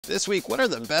This week, what are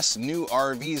the best new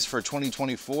RVs for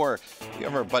 2024? We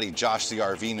have our buddy Josh, the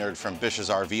RV nerd from Bish's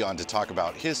RV, on to talk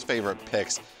about his favorite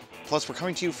picks. Plus, we're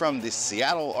coming to you from the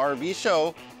Seattle RV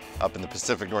show up in the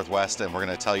Pacific Northwest, and we're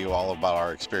going to tell you all about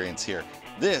our experience here.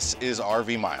 This is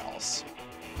RV Miles.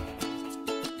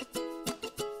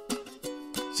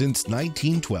 Since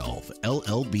 1912,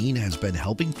 LL Bean has been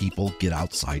helping people get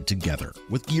outside together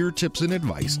with gear tips and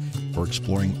advice for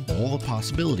exploring all the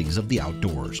possibilities of the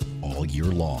outdoors all year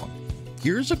long.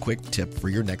 Here's a quick tip for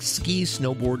your next ski,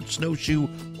 snowboard, snowshoe,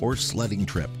 or sledding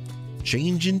trip.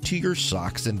 Change into your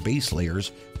socks and base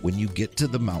layers when you get to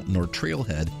the mountain or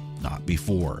trailhead, not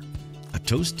before. A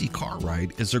toasty car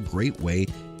ride is a great way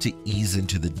to ease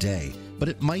into the day, but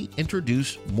it might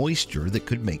introduce moisture that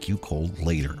could make you cold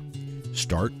later.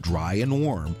 Start dry and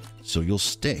warm so you'll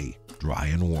stay dry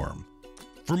and warm.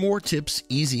 For more tips,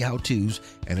 easy how-tos,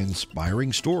 and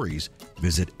inspiring stories,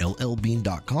 visit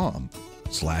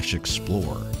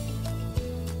llbean.com/explore.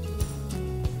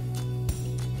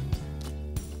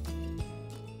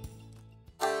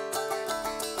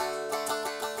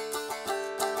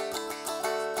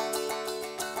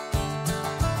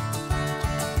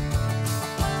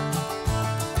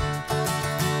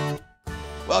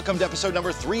 Welcome to episode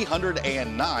number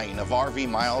 309 of RV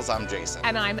Miles. I'm Jason.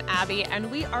 And I'm Abby,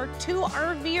 and we are two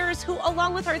RVers who,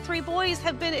 along with our three boys,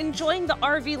 have been enjoying the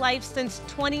RV life since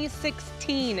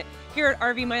 2016. Here at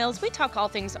RV Miles, we talk all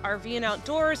things RV and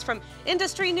outdoors, from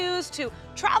industry news to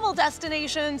travel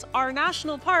destinations, our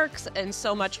national parks, and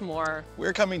so much more.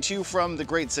 We're coming to you from the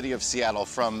great city of Seattle,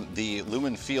 from the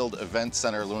Lumen Field Event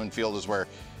Center. Lumen Field is where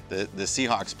the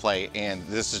Seahawks play, and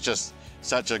this is just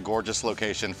such a gorgeous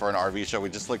location for an RV show. We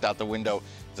just looked out the window.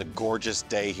 It's a gorgeous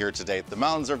day here today. The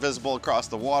mountains are visible across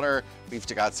the water. We've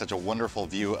got such a wonderful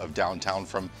view of downtown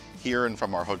from here and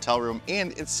from our hotel room.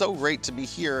 And it's so great to be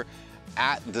here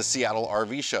at the Seattle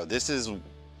RV show. This is,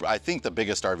 I think, the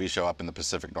biggest RV show up in the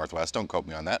Pacific Northwest. Don't quote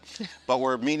me on that. But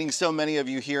we're meeting so many of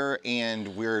you here,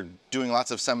 and we're doing lots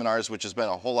of seminars, which has been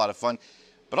a whole lot of fun.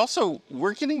 But also,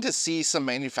 we're getting to see some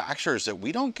manufacturers that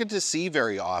we don't get to see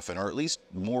very often, or at least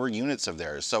more units of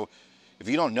theirs. So if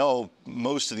you don't know,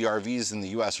 most of the RVs in the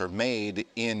US are made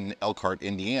in Elkhart,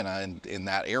 Indiana, and in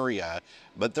that area.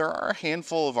 But there are a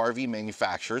handful of RV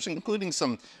manufacturers, including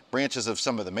some branches of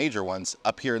some of the major ones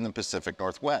up here in the Pacific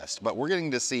Northwest. But we're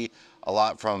getting to see a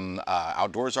lot from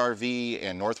Outdoors RV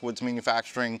and Northwoods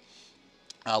Manufacturing.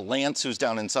 Lance, who's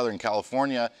down in Southern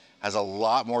California, has a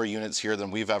lot more units here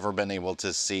than we've ever been able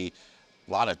to see.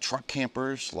 A lot of truck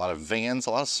campers, a lot of vans,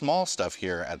 a lot of small stuff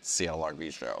here at the Seattle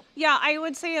RV show. Yeah, I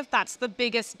would say if that's the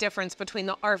biggest difference between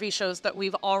the RV shows that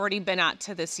we've already been at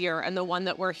to this year and the one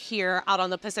that we're here out on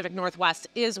the Pacific Northwest,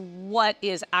 is what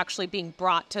is actually being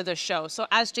brought to the show. So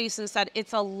as Jason said,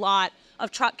 it's a lot of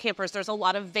truck campers, there's a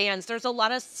lot of vans, there's a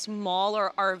lot of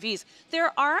smaller RVs.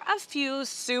 There are a few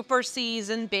Super Cs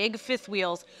and big fifth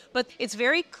wheels, but it's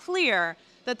very clear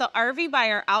that the RV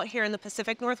buyer out here in the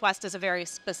Pacific Northwest is a very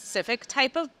specific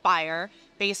type of buyer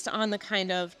based on the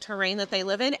kind of terrain that they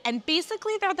live in. And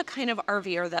basically, they're the kind of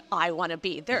RVer that I want to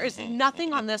be. There is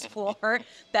nothing on this floor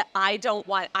that I don't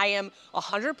want. I am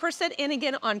 100% in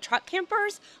again on truck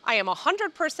campers. I am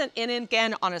 100% in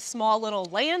again on a small little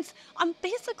Lance. I'm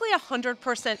basically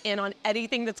 100% in on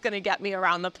anything that's going to get me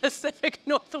around the Pacific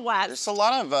Northwest. There's a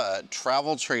lot of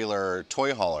travel trailer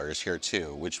toy haulers here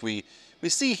too, which we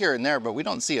see here and there, but we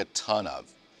don't see a ton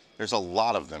of. There's a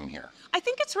lot of them here. I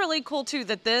think it's really cool too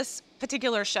that this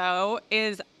particular show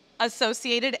is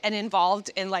associated and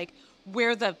involved in like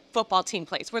where the football team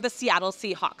plays, where the Seattle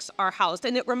Seahawks are housed.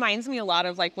 And it reminds me a lot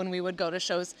of like when we would go to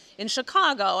shows in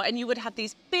Chicago and you would have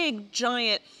these big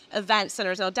giant event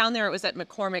centers. Now down there it was at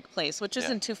McCormick Place, which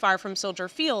isn't too far from Soldier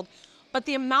Field. But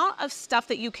the amount of stuff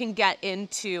that you can get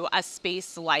into a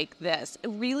space like this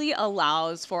really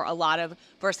allows for a lot of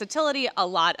versatility, a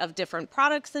lot of different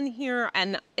products in here,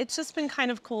 and it's just been kind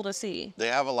of cool to see. They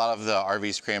have a lot of the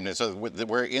RVs crammed in. So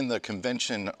we're in the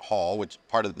convention hall, which is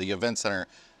part of the event center,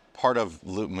 part of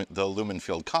the Lumen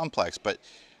Field complex, but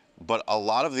a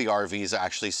lot of the RVs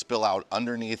actually spill out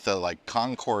underneath the like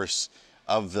concourse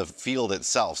of the field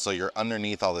itself. So you're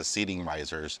underneath all the seating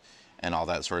risers and all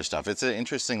that sort of stuff. It's an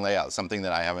interesting layout, something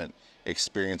that I haven't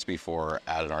experienced before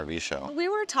at an RV show. We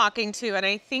were talking to, and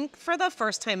I think for the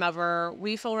first time ever,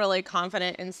 we feel really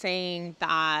confident in saying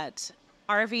that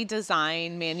RV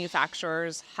design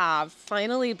manufacturers have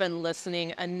finally been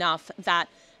listening enough that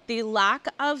the lack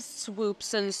of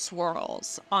swoops and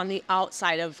swirls on the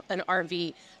outside of an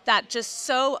RV, that just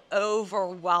so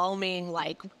overwhelming,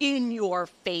 like in your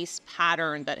face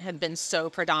pattern that had been so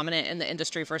predominant in the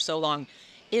industry for so long,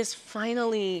 is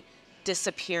finally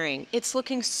disappearing. It's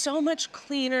looking so much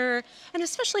cleaner. And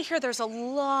especially here, there's a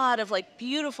lot of like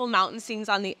beautiful mountain scenes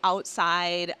on the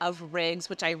outside of rigs,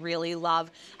 which I really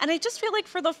love. And I just feel like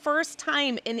for the first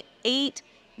time in 8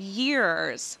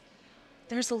 years,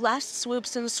 there's less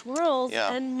swoops and swirls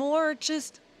and more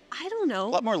just, I don't know. A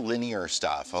lot more linear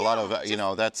stuff. A lot of, you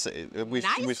know, that's,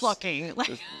 Nice looking.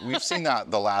 We've seen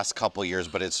that the last couple of years,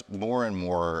 but it's more and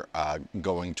more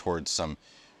going towards some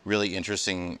really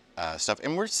interesting stuff.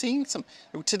 And we're seeing some,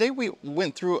 today we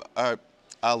went through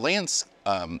a Lance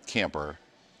camper,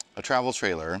 a travel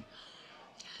trailer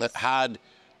that had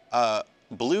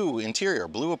blue interior,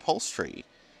 blue upholstery.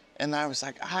 And I was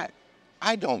like,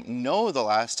 I don't know the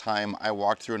last time I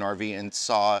walked through an RV and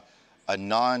saw a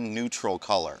non-neutral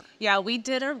color. Yeah, we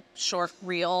did a short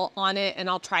reel on it, and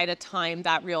I'll try to time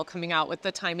that reel coming out with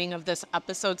the timing of this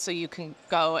episode so you can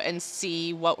go and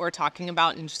see what we're talking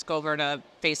about and just go over to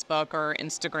Facebook or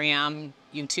Instagram,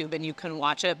 YouTube, and you can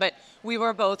watch it. But we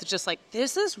were both just like,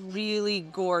 this is really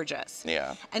gorgeous.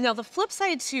 Yeah. And now the flip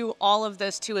side to all of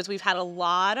this too is we've had a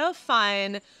lot of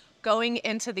fun going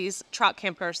into these truck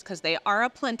campers because they are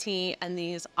aplenty, and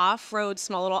these off-road,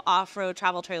 small little off-road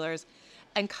travel trailers,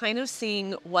 and kind of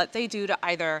seeing what they do to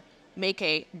either make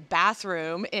a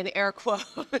bathroom, in air quotes,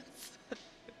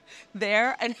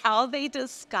 there, and how they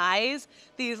disguise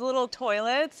these little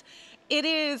toilets. It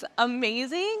is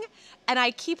amazing. And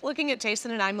I keep looking at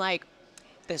Jason and I'm like,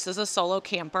 this is a solo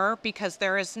camper, because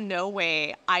there is no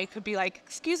way I could be like,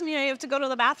 excuse me, I have to go to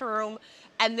the bathroom,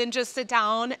 and then just sit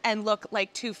down and look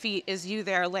like 2 feet is you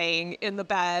there laying in the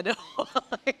bed.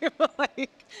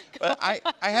 But I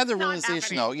had the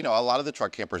realization, though, you know, a lot of the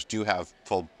truck campers do have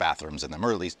full bathrooms in them,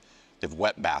 or at least they have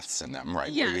wet baths in them,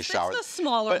 right? Yeah, where you shower. that's the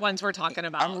smaller ones we're talking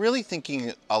about. I'm really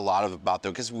thinking a lot about,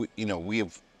 though, because we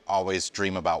have always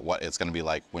dream about what it's going to be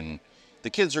like when the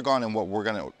kids are gone and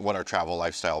what our travel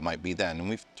lifestyle might be then. And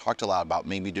we've talked a lot about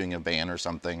maybe doing a van or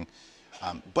something.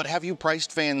 But have you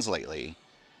priced vans lately?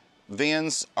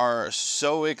 Vans are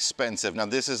so expensive. Now,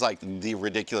 this is like the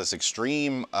ridiculous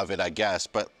extreme of it, I guess,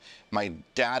 but my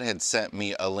dad had sent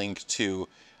me a link to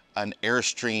an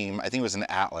Airstream. I think it was an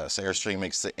Atlas. Airstream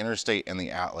makes the Interstate and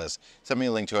the Atlas. Sent me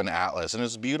a link to an Atlas, and it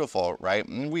was beautiful, right?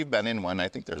 And we've been in one. I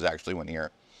think there's actually one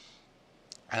here.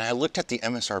 And I looked at the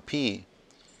MSRP.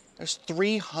 There's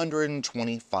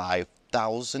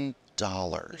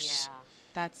 $325,000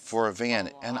 for a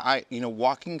van. And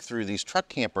walking through these truck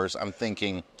campers, I'm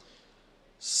thinking,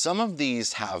 some of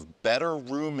these have better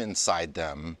room inside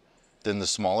them than the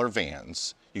smaller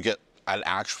vans. You get an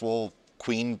actual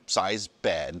queen size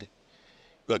bed,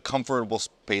 a comfortable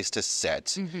space to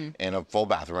sit, and a full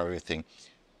bathroom, everything.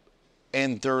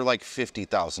 And they're like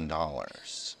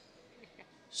 $50,000.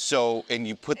 So, and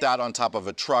you put that on top of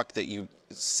a truck that you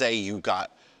say you got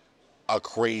a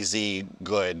crazy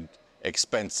good,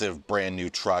 expensive, brand new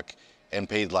truck and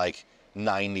paid like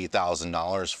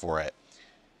 $90,000 for it.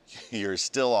 You're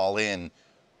still all in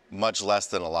much less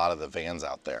than a lot of the vans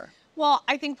out there. Well,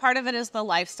 I think part of it is the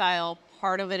lifestyle,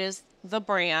 part of it is the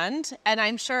brand. And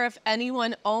I'm sure if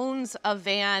anyone owns a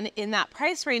van in that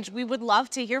price range, we would love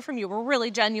to hear from you. We're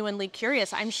really genuinely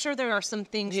curious. I'm sure there are some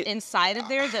things inside of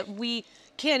there that we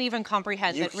can't even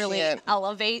comprehend that really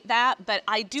elevate that. But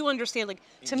I do understand, like,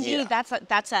 to me,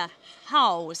 that's a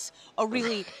house, a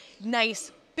really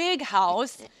nice big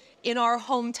house in our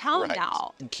hometown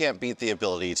now. You can't beat the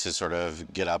ability to sort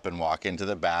of get up and walk into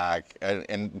the back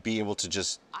and be able to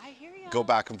just go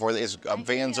back and forth.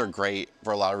 Vans are great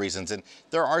for a lot of reasons, and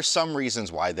there are some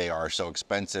reasons why they are so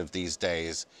expensive these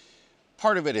days.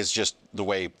 Part of it is just the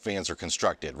way vans are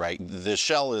constructed, right? The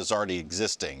shell is already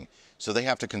existing, so they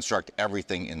have to construct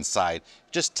everything inside.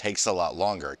 It just takes a lot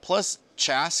longer. Plus,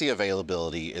 chassis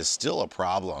availability is still a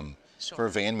problem for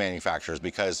van manufacturers,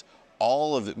 because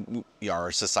all of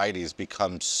our society has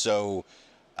become so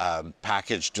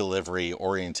package delivery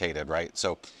orientated, right?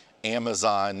 So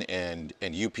Amazon and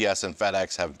UPS and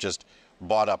FedEx have just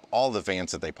bought up all the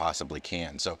vans that they possibly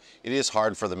can. So it is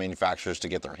hard for the manufacturers to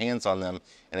get their hands on them,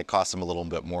 and it costs them a little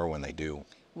bit more when they do.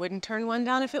 Wouldn't turn one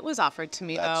down if it was offered to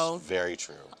me, though. That's very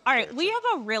true. All right, we have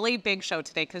a really big show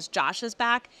today because Josh is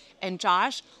back, and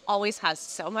Josh always has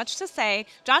so much to say.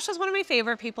 Josh is one of my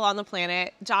favorite people on the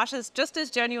planet. Josh is just as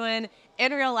genuine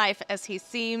in real life as he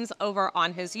seems over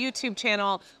on his YouTube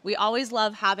channel. We always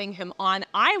love having him on.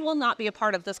 I will not be a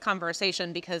part of this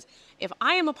conversation, because if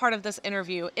I am a part of this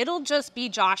interview, it'll just be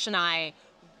Josh and I,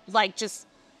 like, just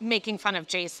making fun of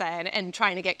Jason and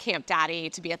trying to get Camp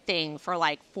Daddy to be a thing for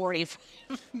like 45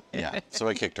 minutes. Yeah, so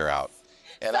I kicked her out.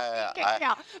 And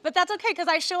But that's okay, because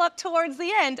I show up towards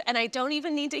the end and I don't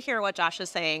even need to hear what Josh is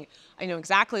saying. I know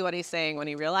exactly what he's saying when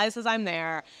he realizes I'm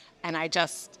there. and I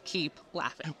just keep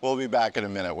laughing. We'll be back in a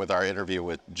minute with our interview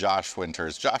with Josh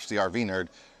Winters, Josh the RV nerd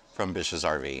from Bish's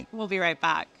RV. We'll be right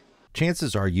back.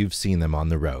 Chances are you've seen them on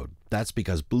the road. That's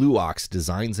because Blue Ox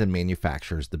designs and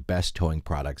manufactures the best towing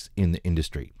products in the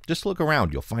industry. Just look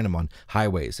around, you'll find them on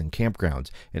highways and campgrounds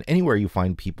and anywhere you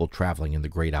find people traveling in the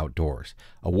great outdoors.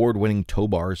 Award-winning tow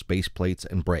bars, base plates,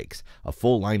 and brakes, a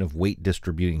full line of weight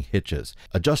distributing hitches,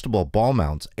 adjustable ball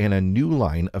mounts, and a new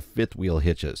line of fifth wheel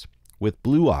hitches. With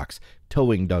Blue Ox,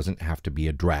 towing doesn't have to be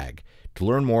a drag. To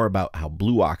learn more about how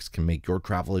Blue Ox can make your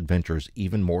travel adventures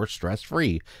even more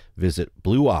stress-free, visit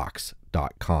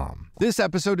blueox.com. This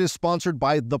episode is sponsored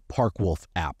by the Park Wolf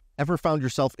app. Ever found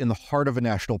yourself in the heart of a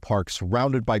national park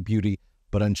surrounded by beauty,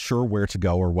 but unsure where to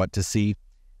go or what to see?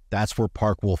 That's where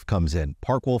Park Wolf comes in.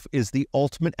 Park Wolf is the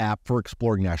ultimate app for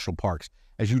exploring national parks.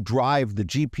 As you drive, the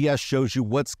GPS shows you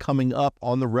what's coming up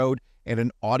on the road, and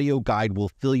an audio guide will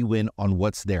fill you in on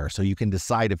what's there so you can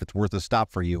decide if it's worth a stop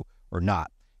for you or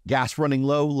not. Gas running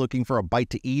low, looking for a bite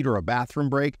to eat or a bathroom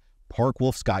break? Park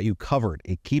Wolf's got you covered.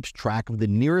 It keeps track of the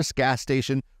nearest gas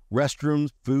station, restrooms,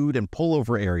 food, and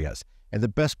pullover areas. And the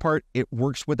best part, it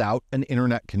works without an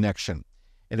internet connection.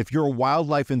 And if you're a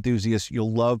wildlife enthusiast,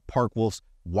 you'll love Park Wolf's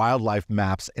wildlife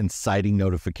maps and sighting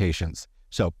notifications.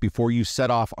 So before you set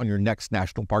off on your next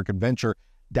national park adventure,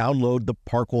 download the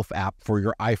Park Wolf app for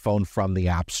your iPhone from the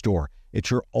App Store. It's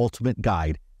your ultimate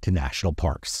guide to national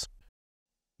parks.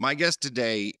 My guest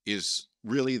today is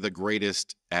really the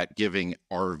greatest at giving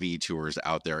RV tours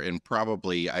out there. And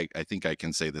probably, I think I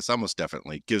can say this almost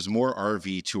definitely, gives more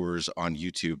RV tours on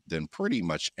YouTube than pretty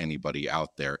much anybody out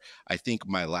there. I think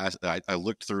I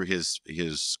looked through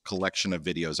his collection of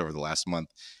videos over the last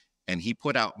month, and he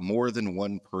put out more than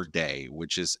one per day,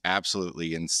 which is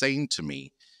absolutely insane to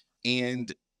me.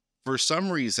 And for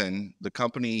some reason, the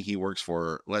company he works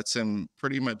for lets him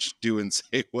pretty much do and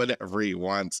say whatever he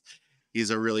wants. He's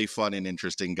a really fun and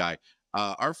interesting guy.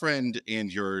 Our friend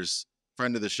and yours,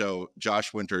 friend of the show,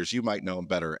 Josh Winters, you might know him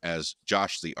better as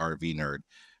Josh the RV nerd.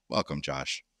 Welcome,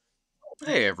 Josh.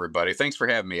 Hey, everybody. Thanks for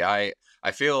having me. I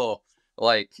feel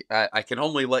like I can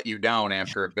only let you down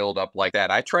after a build up like that.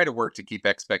 I try to work to keep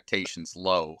expectations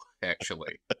low,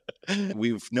 actually.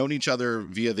 We've known each other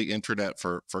via the internet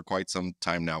for quite some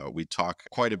time now. We talk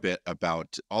quite a bit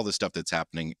about all the stuff that's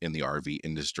happening in the RV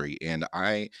industry. And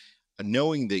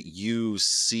knowing that you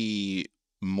see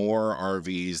more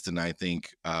RVs than I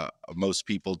think most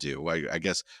people do. I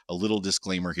guess a little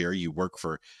disclaimer here, you work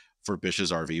for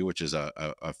Bish's RV, which is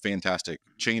a fantastic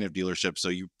chain of dealerships. So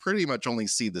you pretty much only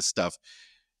see the stuff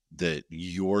that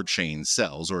your chain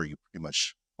sells, or you pretty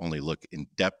much only look in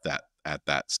depth at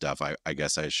that stuff, I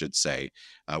guess I should say.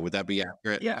 Would that be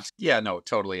accurate? Yeah, no,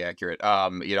 totally accurate.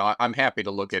 I'm happy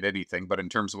to look at anything, but in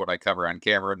terms of what I cover on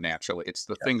camera, naturally, it's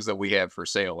the things that we have for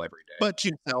sale every day. But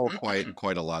you sell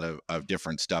quite a lot of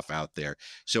different stuff out there.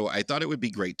 So I thought it would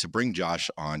be great to bring Josh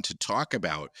on to talk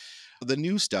about the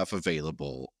new stuff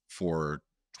available for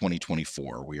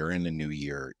 2024. We are in a new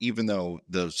year, even though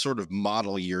the sort of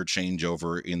model year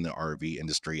changeover in the RV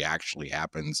industry actually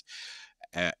happens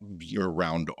at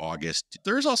around August.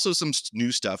 There's also some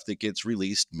new stuff that gets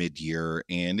released mid-year,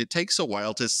 and it takes a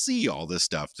while to see all the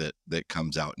stuff that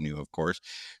comes out new, of course.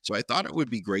 So I thought it would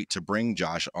be great to bring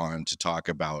Josh on to talk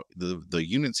about the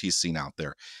units he's seen out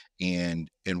there and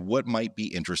what might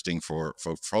be interesting for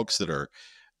folks that are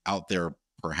out there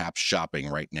perhaps shopping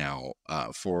right now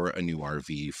for a new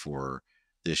RV for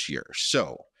this year.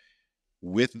 So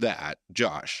with that,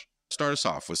 Josh, start us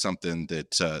off with something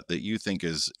that you think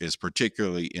is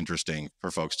particularly interesting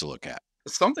for folks to look at.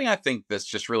 Something I think that's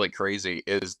just really crazy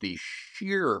is the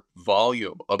sheer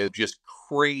volume of just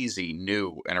crazy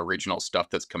new and original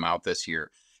stuff that's come out this year.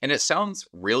 And it sounds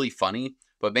really funny,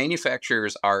 but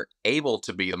manufacturers are able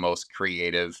to be the most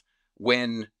creative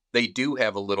when they do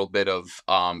have a little bit of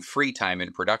free time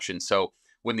in production. So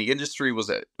when the industry was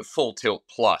at full tilt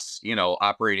plus,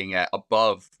 operating at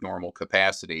above normal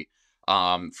capacity,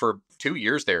 for 2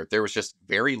 years there was just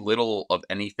very little of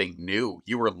anything new.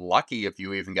 You were lucky if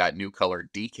you even got new colored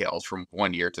decals from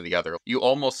one year to the other. You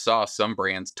almost saw some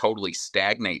brands totally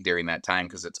stagnate during that time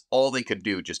because it's all they could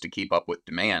do just to keep up with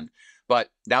demand. But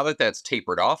now that that's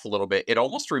tapered off a little bit, it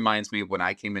almost reminds me of when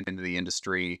I came into the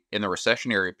industry in the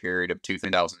recessionary period of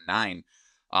 2009.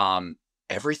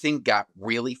 Everything got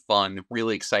really fun,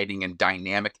 really exciting, and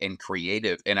dynamic and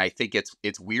creative. And I think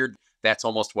it's weird. That's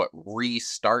almost what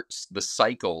restarts the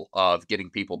cycle of getting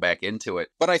people back into it.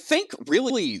 But I think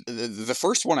really the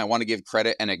first one I want to give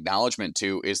credit and acknowledgement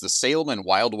to is the Salem and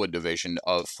Wildwood division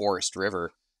of Forest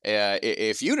River.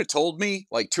 If you'd have told me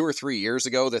like 2 or 3 years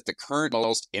ago that the current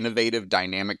most innovative,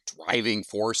 dynamic driving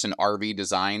force in RV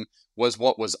design was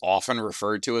what was often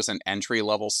referred to as an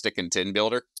entry-level stick and tin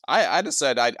builder, I'd have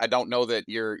said I don't know that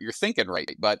you're thinking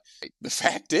right. But the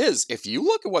fact is, if you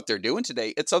look at what they're doing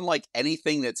today, it's unlike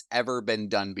anything that's ever been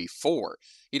done before.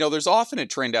 There's often a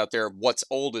trend out there of what's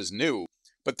old is new,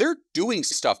 but they're doing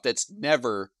stuff that's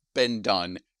never been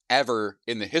done ever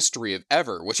in the history of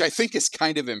ever, which I think is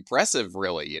kind of impressive,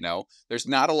 really. There's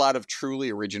not a lot of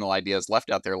truly original ideas left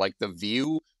out there, like the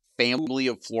View family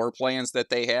of floor plans that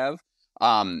they have.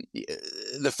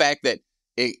 The fact that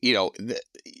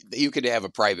you could have a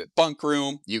private bunk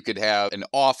room, you could have an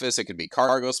office, it could be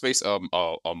cargo space, a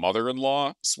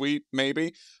mother-in-law suite,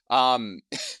 maybe.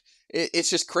 It's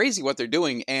just crazy what they're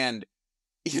doing, and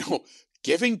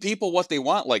giving people what they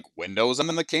want, like windows on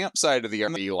the campsite of the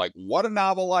RV. Like, what a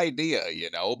novel idea,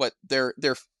 But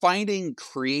they're finding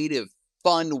creative,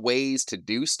 fun ways to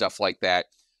do stuff like that,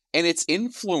 and it's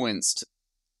influenced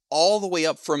all the way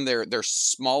up from their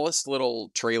smallest little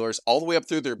trailers, all the way up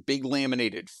through their big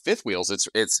laminated fifth wheels.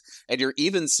 And you're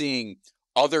even seeing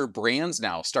other brands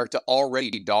now start to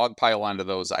already dogpile onto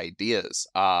those ideas.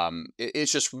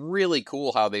 It's just really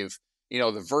cool how they've,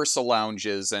 the Versa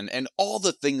lounges and all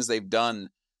the things they've done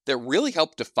that really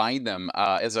help define them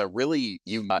as a really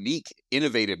unique,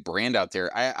 innovative brand out there.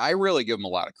 I really give them a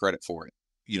lot of credit for it.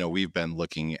 We've been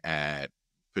looking at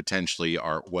potentially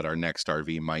what our next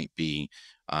RV might be.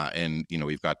 And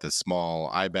we've got the small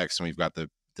Ibex and we've got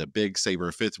the big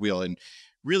Sabre fifth wheel. And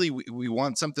really, we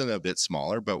want something a bit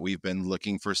smaller, but we've been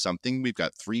looking for something. We've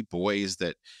got 3 boys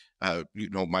that,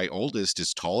 my oldest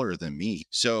is taller than me.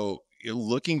 So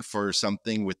looking for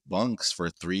something with bunks for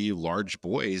 3 large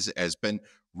boys has been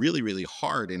really, really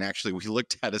hard. And actually, we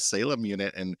looked at a Salem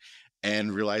unit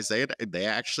and realized they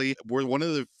actually were one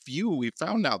of the few we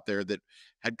found out there that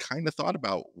had kind of thought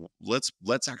about,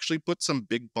 let's actually put some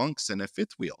big bunks in a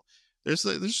fifth wheel. There's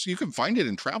you can find it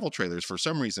in travel trailers for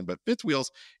some reason, but fifth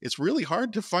wheels, it's really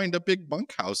hard to find a big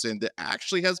bunkhouse and that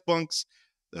actually has bunks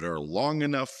that are long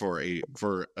enough for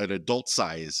an adult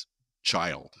size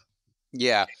child.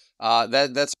 Yeah,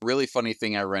 that's a really funny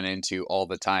thing I run into all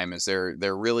the time. Is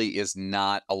there really is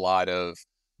not a lot of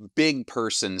big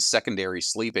person secondary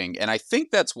sleeping, and I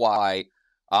think that's why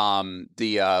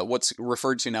the what's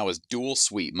referred to now as dual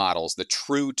suite models, the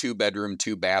true 2-bedroom,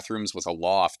 2 bathrooms with a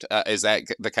loft, is that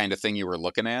the kind of thing you were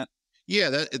looking at?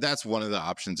 Yeah, that's one of the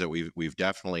options that we've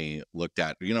definitely looked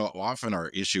at. Often our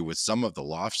issue with some of the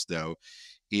lofts though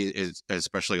is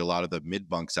especially a lot of the mid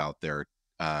bunks out there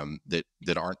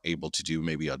that aren't able to do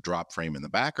maybe a drop frame in the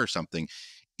back or something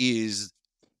is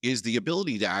the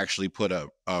ability to actually put a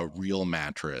real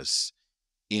mattress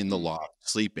in the loft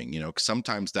sleeping. 'Cause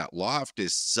sometimes that loft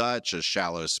is such a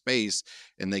shallow space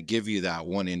and they give you that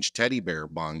 1-inch teddy bear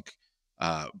bunk.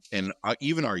 And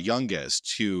even our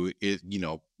youngest, who is,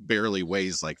 barely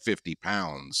weighs like 50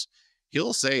 pounds,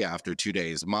 he'll say after 2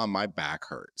 days, Mom, my back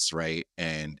hurts. Right.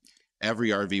 And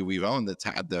every RV we've owned that's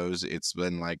had those, it's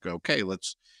been like, okay,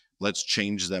 let's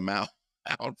change them out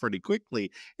pretty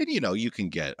quickly. And, you can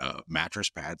get mattress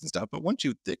pads and stuff, but once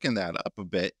you thicken that up a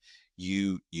bit,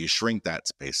 you shrink that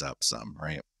space up some,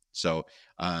 right? So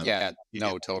Yeah,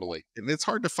 no, totally. and it's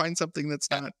hard to find something that's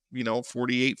not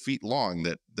 48 feet long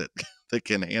that that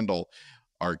can handle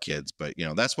our kids. But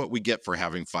that's what we get for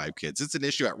having 5 kids. It's an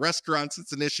issue at restaurants,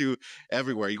 it's an issue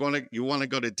everywhere. You want to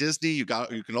go to Disney, you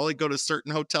can only go to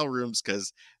certain hotel rooms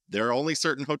because there are only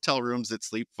certain hotel rooms that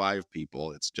sleep 5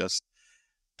 people. It's just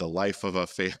the life of a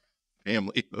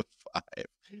family of 5.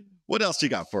 What else you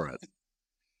got for us?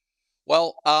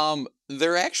 Well,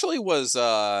 there actually was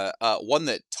one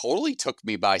that totally took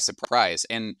me by surprise,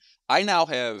 and I now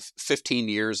have 15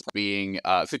 years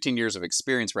of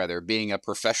experience rather being a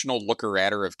professional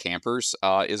looker-atter of campers.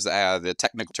 Is the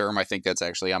technical term? I think that's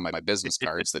actually on my business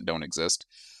cards that don't exist.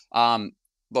 But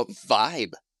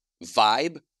Vibe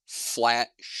flat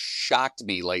shocked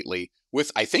me lately with,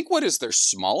 I think, what is their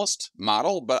smallest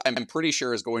model, but I'm pretty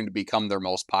sure is going to become their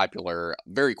most popular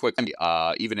very quickly,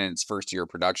 even in its first year of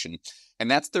production. And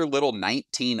that's their little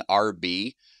 19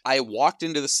 RB. I walked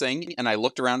into this thing and I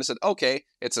looked around and said, okay,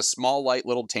 it's a small, light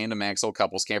little tandem axle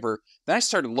couples camper. Then I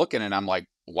started looking and I'm like,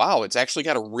 wow, it's actually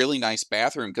got a really nice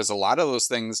bathroom, because a lot of those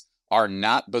things are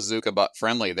not bazooka butt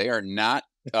friendly. They are not,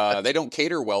 they don't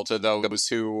cater well to those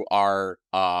who are,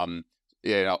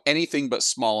 anything but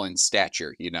small in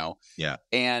stature, Yeah.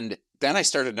 And then I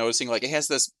started noticing, like, it has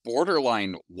this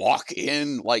borderline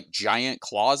walk-in, like, giant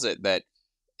closet that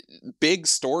big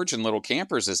storage in little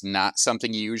campers is not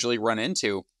something you usually run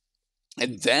into.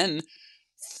 And then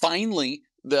finally,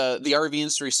 the RV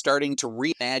industry starting to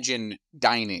reimagine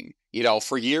dining. You know,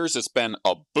 for years it's been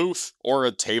a booth or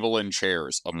a table and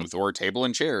chairs, a booth or a table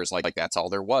and chairs, like that's all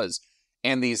there was.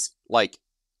 And these like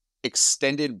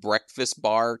extended breakfast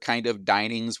bar kind of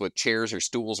dinings with chairs or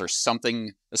stools or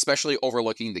something, especially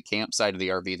overlooking the campsite of the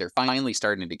RV, they're finally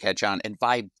starting to catch on. And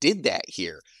Vibe did that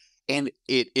here. And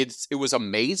it was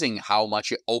amazing how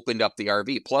much it opened up the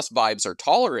RV. Plus, Vibes are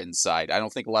taller inside. I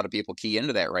don't think a lot of people key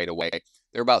into that right away.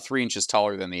 They're about 3 inches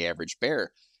taller than the average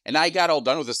bear. And I got all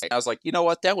done with this. I was like, you know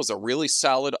what? That was a really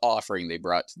solid offering they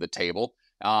brought to the table.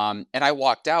 And I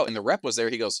walked out, and the rep was there.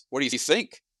 He goes, "What do you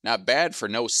think? Not bad for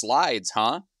no slides,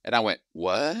 huh?" And I went,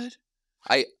 "What?"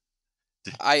 I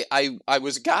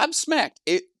was gobsmacked.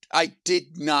 I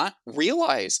did not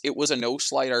realize it was a no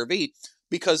slide RV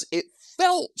because it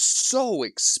felt so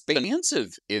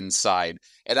expansive inside.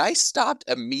 And I stopped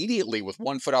immediately with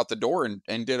 1 foot out the door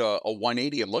and did a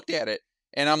 180 and looked at it.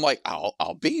 And I'm like,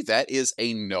 I'll be. That is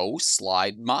a no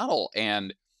slide model.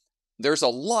 And there's a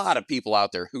lot of people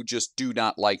out there who just do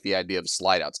not like the idea of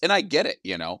slide outs. And I get it,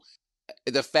 you know.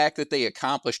 The fact that they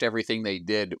accomplished everything they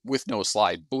did with no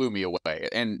slide blew me away.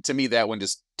 And to me, that one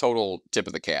just total tip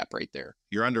of the cap right there.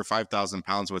 You're under 5,000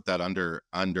 pounds with that under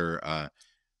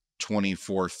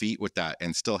 24 feet with that,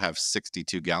 and still have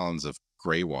 62 gallons of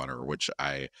gray water, which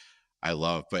I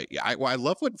love. But I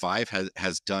love what Vibe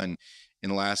has done in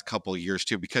the last couple of years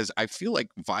too, because I feel like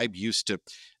Vibe used to,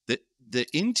 the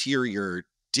interior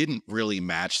didn't really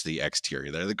match the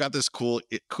exterior. They've got this cool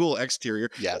exterior.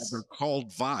 Yes, they're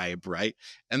called Vibe, right?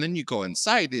 And then you go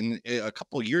inside, and a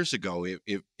couple of years ago,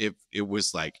 it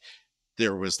was like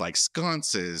there was like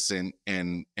sconces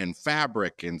and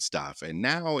fabric and stuff, and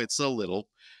now it's a little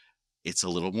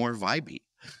more vibey.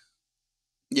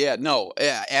 Yeah, no,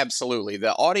 absolutely.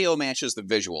 The audio matches the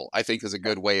visual, I think, is a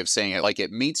good way of saying it. Like,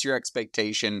 it meets your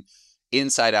expectation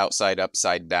inside, outside,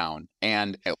 upside down.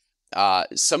 And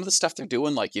some of the stuff they're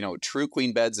doing, like, you know, true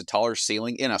queen beds, a taller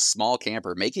ceiling in a small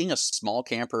camper, making a small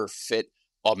camper fit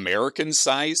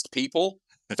American-sized people,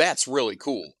 that's really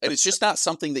cool. And it's just not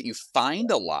something that you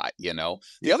find a lot, you know?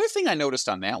 The other thing I noticed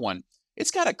on that one,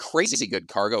 it's got a crazy good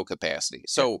cargo capacity.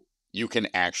 So you can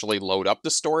actually load up the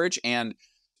storage, and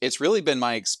it's really been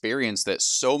my experience that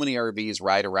so many RVs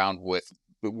ride around with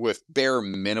bare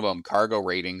minimum cargo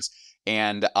ratings.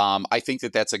 And I think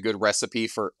that that's a good recipe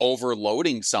for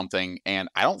overloading something. And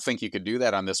I don't think you could do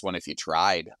that on this one if you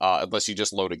tried, unless you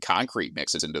just loaded concrete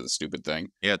mixes into the stupid thing.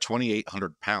 Yeah,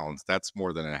 2,800 pounds. That's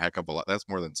more than a heck of a lot. That's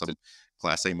more than some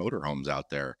Class A motorhomes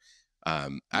out there.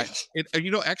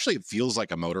 Actually, it feels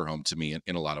like a motorhome to me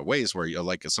in a lot of ways, where you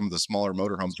like some of the smaller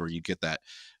motorhomes where you get that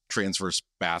transverse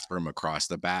bathroom across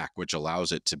the back, which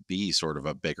allows it to be sort of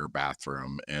a bigger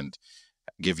bathroom and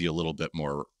give you a little bit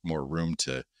more room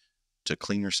to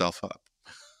clean yourself up.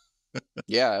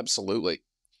 Yeah, absolutely.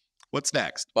 What's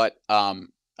next? But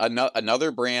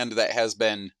another brand that has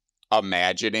been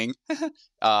imagining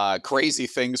crazy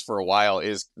things for a while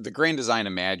is the Grand Design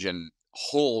Imagine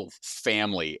whole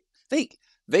family.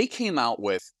 They came out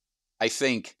with, I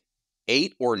think,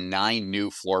 8 or 9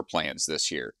 new floor plans this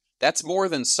year. That's more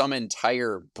than some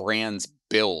entire brand's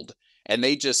build. And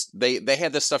they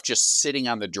had this stuff just sitting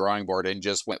on the drawing board and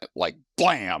just went like,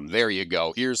 blam, there you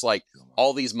go. Here's like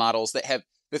all these models that have,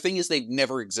 the thing is they've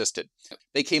never existed.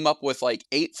 They came up with like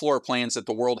 8 floor plans that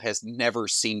the world has never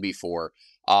seen before.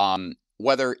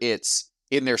 Whether it's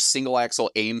in their single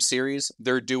axle AIM series,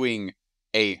 they're doing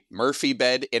a Murphy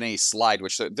bed in a slide,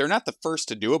 which they're not the first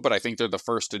to do it, but I think they're the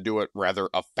first to do it rather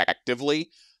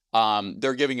effectively.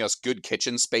 They're giving us good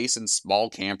kitchen space in small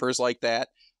campers like that.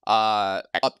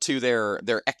 Up to their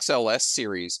XLS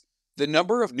series, the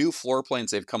number of new floor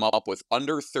plans they've come up with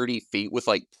under 30 feet with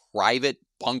like private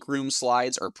bunk room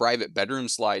slides or private bedroom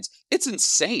slides, it's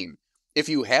insane. If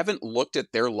you haven't looked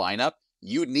at their lineup,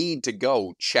 you need to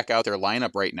go check out their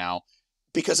lineup right now,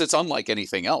 because it's unlike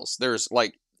anything else. There's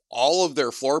like, all of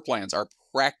their floor plans are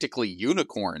practically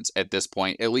unicorns at this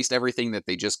point, at least everything that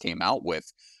they just came out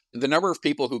with. The number of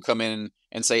people who come in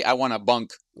and say, I want a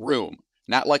bunk room,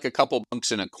 not like a couple bunks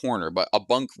in a corner, but a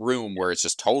bunk room where it's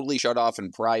just totally shut off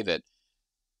and private.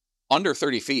 Under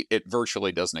 30 feet, it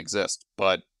virtually doesn't exist.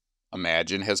 But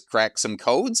Imagine has cracked some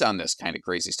codes on this kind of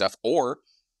crazy stuff. Or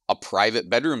a private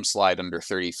bedroom slide under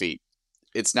 30 feet.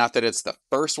 It's not that it's the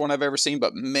first one I've ever seen,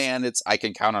 but man, I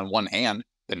can count on one hand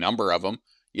the number of them.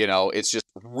 You know, it's just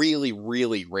really,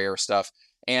 really rare stuff.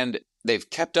 And they've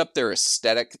kept up their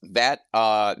aesthetic. That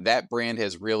brand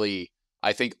has really,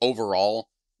 I think, overall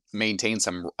maintained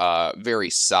some very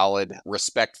solid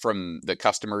respect from the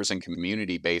customers and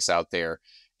community base out there.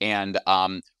 And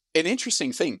an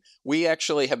interesting thing, we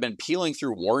actually have been peeling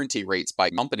through warranty rates by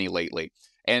company lately.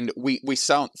 And we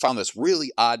found this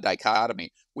really odd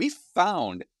dichotomy. We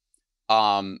found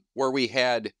where we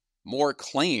had more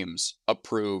claims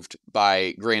approved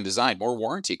by Grand Design, more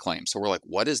warranty claims. So we're like,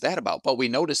 what is that about? But we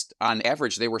noticed on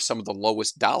average, they were some of the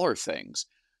lowest dollar things.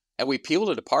 And we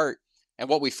peeled it apart. And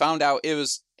what we found out, it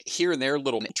was here and there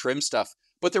little trim stuff,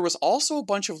 but there was also a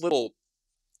bunch of little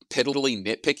piddly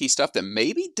nitpicky stuff that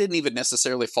maybe didn't even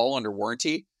necessarily fall under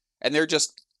warranty. And they're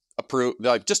just approve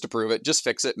it, just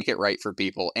fix it, make it right for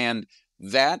people. And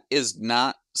that is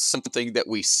not something that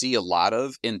we see a lot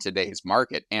of in today's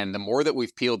market. And the more that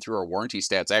we've peeled through our warranty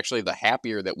stats, actually, the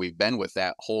happier that we've been with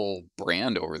that whole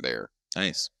brand over there.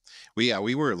 Nice.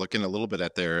 We were looking a little bit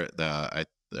at the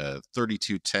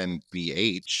 3210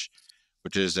 BH,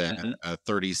 which is a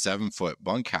 37-foot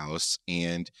bunkhouse,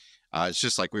 and it's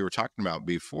just like we were talking about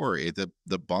before.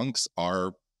 The bunks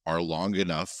are long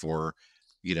enough for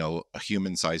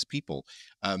human-sized people.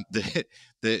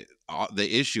 The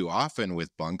issue often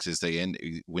with bunks is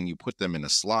when you put them in a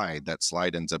slide, that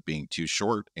slide ends up being too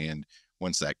short, and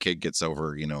once that kid gets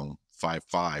over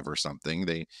 5'5" or something,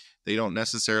 they don't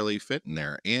necessarily fit in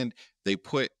there. And they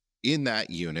put in that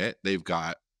unit, they've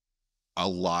got a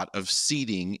lot of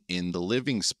seating in the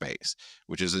living space,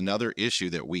 which is another issue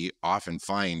that we often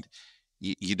find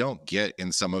you don't get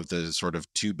in some of the sort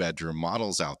of 2-bedroom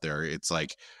models out there. It's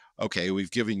like, okay,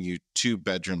 we've given you 2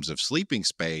 bedrooms of sleeping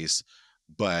space,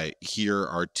 but here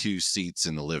are 2 seats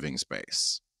in the living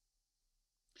space.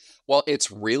 Well,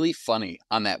 it's really funny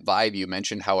on that Vibe. You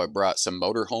mentioned how it brought some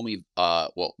motorhomey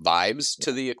vibes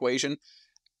to the equation.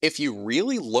 If you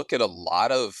really look at a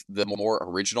lot of the more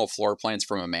original floor plans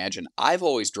from Imagine, I've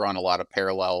always drawn a lot of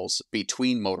parallels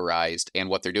between motorized and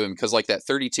what they're doing, because like that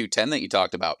 3210 that you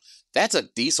talked about, that's a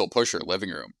diesel pusher living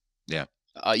room. Yeah.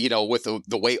 With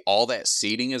the way all that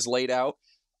seating is laid out,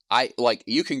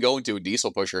 you can go into a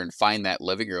diesel pusher and find that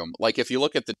living room. Like if you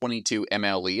look at the 22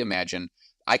 MLE Imagine,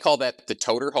 I call that the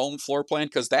toter home floor plan,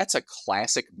 because that's a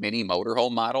classic mini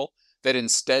motorhome model that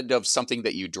instead of something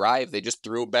that you drive, they just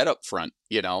threw a bed up front,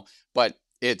 But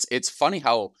it's funny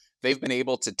how they've been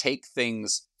able to take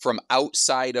things from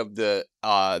outside of the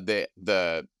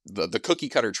cookie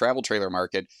cutter travel trailer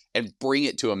market and bring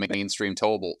it to a mainstream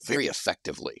towable very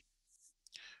effectively.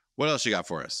 What else you got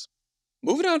for us?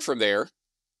 Moving on from there,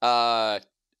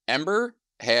 Ember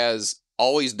has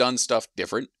always done stuff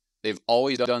different. They've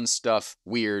always done stuff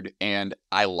weird, and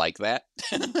I like that.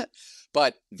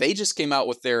 But they just came out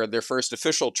with their first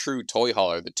official true toy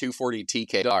hauler, the 240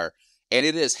 TKR, and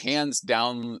it is hands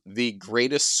down the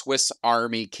greatest Swiss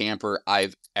Army camper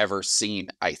I've ever seen,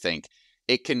 I think.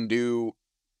 It can do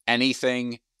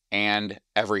anything and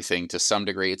everything to some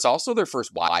degree. It's also their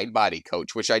first wide body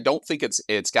coach, which I don't think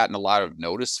it's gotten a lot of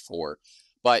notice for.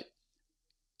 But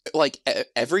like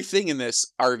everything in this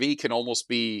RV can almost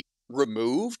be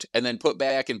removed and then put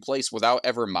back in place without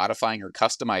ever modifying or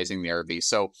customizing the RV.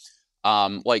 So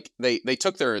they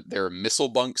took their missile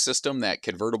bunk system, that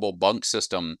convertible bunk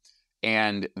system,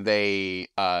 and they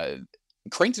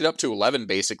cranked it up to 11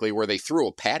 basically, where they threw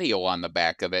a patio on the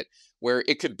back of it where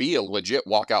it could be a legit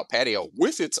walkout patio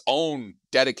with its own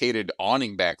dedicated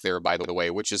awning back there, by the way,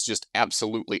 which is just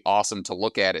absolutely awesome to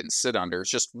look at and sit under.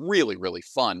 It's just really, really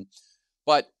fun.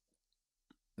 But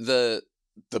the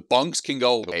bunks can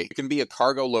go away. It can be a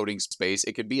cargo loading space.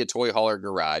 It could be a toy hauler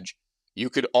garage. You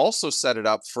could also set it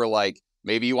up for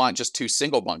maybe you want just 2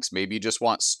 single bunks. Maybe you just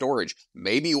want storage.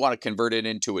 Maybe you want to convert it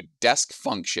into a desk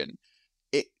function.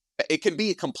 It can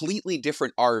be a completely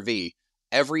different RV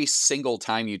every single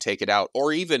time you take it out,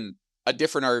 or even a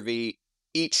different RV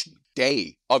each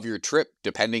day of your trip,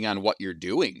 depending on what you're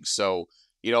doing. So,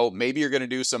 maybe you're going to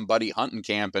do some buddy hunting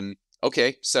camp and,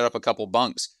 okay, set up a couple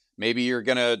bunks. Maybe you're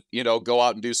going to, go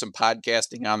out and do some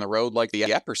podcasting on the road like the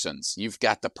Eppersons. You've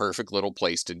got the perfect little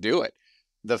place to do it.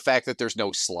 The fact that there's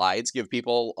no slides give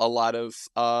people a lot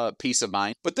of peace of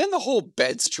mind. But then the whole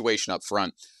bed situation up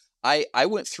front, I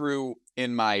went through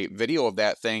in my video of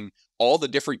that thing all the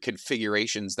different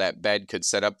configurations that bed could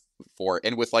set up for.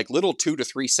 And with little 2 to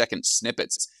 3 second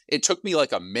snippets, it took me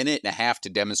a minute and a half to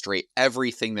demonstrate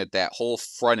everything that whole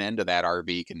front end of that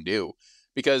RV can do.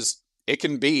 Because it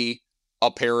can be a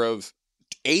pair of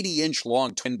 80-inch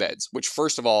long twin beds, which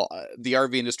first of all, the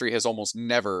RV industry has almost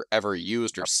never, ever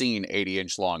used or seen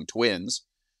 80-inch long twins.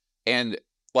 And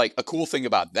a cool thing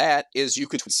about that is you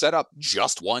could set up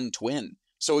just one twin.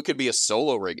 So it could be a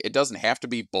solo rig. It doesn't have to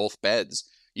be both beds.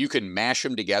 You can mash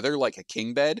them together like a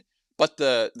king bed, but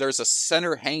there's a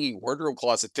center hanging wardrobe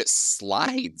closet that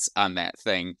slides on that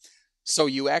thing. So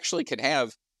you actually can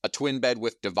have a twin bed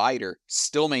with divider,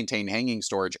 still maintain hanging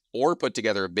storage, or put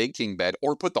together a big king bed,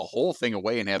 or put the whole thing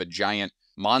away and have a giant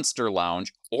monster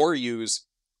lounge, or use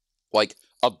like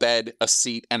a bed, a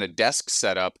seat, and a desk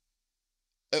setup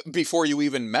before you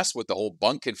even mess with the whole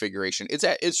bunk configuration.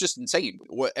 It's just insane.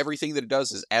 Everything that it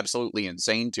does is absolutely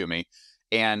insane to me.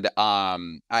 And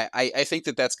I think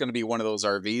that that's going to be one of those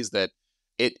RVs that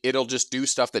it'll just do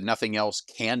stuff that nothing else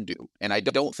can do. And I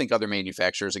don't think other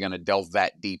manufacturers are going to delve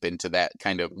that deep into that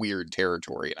kind of weird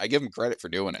territory. I give them credit for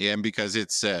doing it. Yeah, and because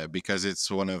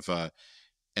it's one of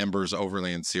Ember's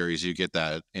Overland series, you get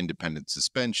that independent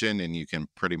suspension, and you can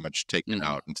pretty much take it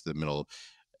out into the middle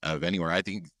of anywhere. I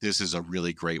think this is a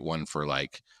really great one for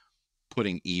like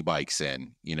putting e-bikes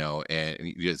in, and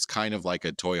it's kind of like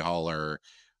a toy hauler,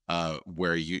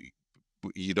 where you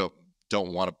don't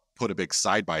want to put a big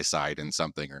side by side in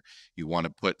something, or you want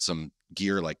to put some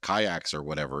gear like kayaks or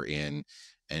whatever in,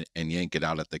 and yank it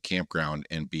out at the campground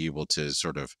and be able to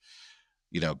sort of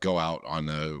go out on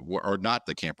or not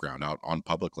the campground, out on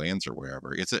public lands or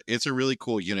wherever. It's a really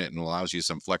cool unit, and allows you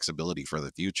some flexibility for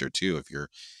the future too. If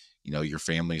your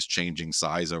family's changing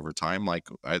size over time, like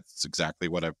that's exactly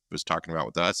what I was talking about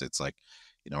with us. It's like,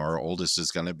 our oldest is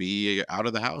going to be out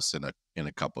of the house in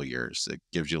a couple years. It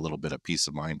gives you a little bit of peace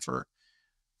of mind for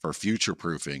future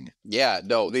proofing. Yeah,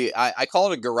 no, I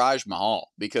call it a garage mahal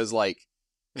because like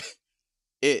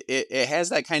it has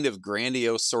that kind of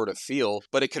grandiose sort of feel,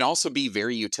 but it can also be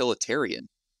very utilitarian.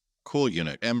 Cool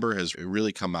unit. Ember has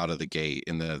really come out of the gate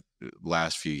in the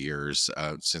last few years,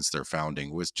 since their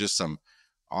founding, with just some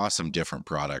awesome different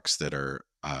products that are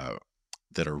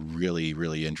really,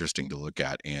 really interesting to look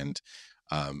at, and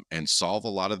solve a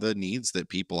lot of the needs that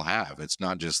people have. It's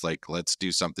not just like, let's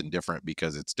do something different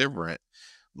because it's different.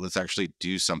 Let's actually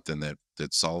do something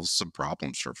that solves some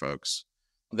problems for folks.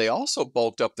 They also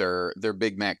bulked up their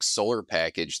Big Mac solar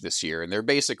package this year, and they're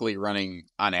basically running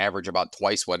on average about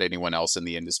twice what anyone else in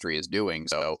the industry is doing.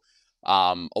 So,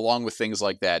 along with things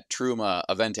like that Truma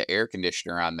Aventa air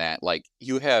conditioner on that, like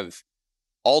you have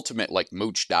ultimate like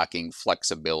mooch docking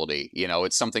flexibility.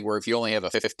 It's something where if you only have a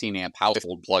 15 amp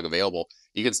household plug available,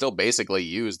 you can still basically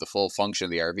use the full function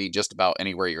of the RV just about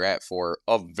anywhere you're at for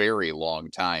a very long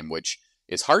time, which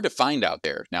is hard to find out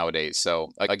there nowadays. So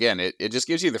again, it just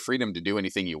gives you the freedom to do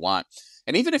anything you want.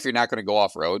 And even if you're not going to go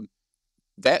off road,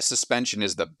 that suspension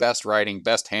is the best riding,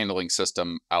 best handling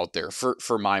system out there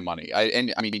for my money.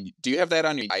 I mean, do you have that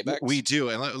on your Ibex? We do.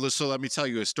 And so let me tell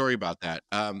you a story about that.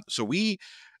 So we,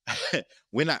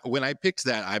 when I picked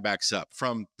that Ibex up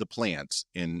from the plant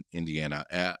in Indiana,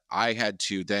 I had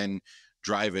to then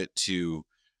drive it to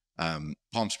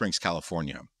Palm Springs,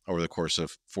 California, over the course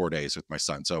of 4 days with my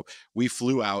son. So we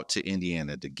flew out to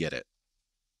Indiana to get it,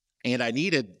 and I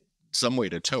needed some way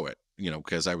to tow it,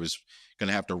 because I was going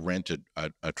to have to rent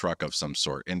a truck of some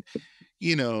sort. And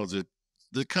the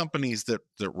companies that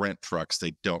rent trucks,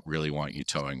 they don't really want you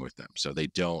towing with them, so they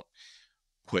don't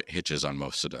put hitches on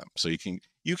most of them. So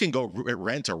you can go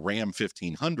rent a Ram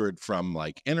 1500 from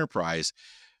like Enterprise,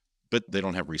 but they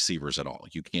don't have receivers at all.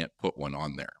 You can't put one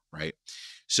on there, right?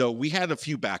 So we had a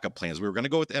few backup plans. We were going to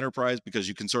go with Enterprise because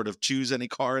you can sort of choose any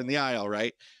car in the aisle,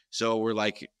 right? So we're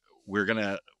like, we're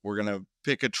gonna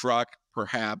pick a truck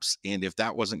perhaps, and if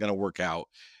that wasn't going to work out,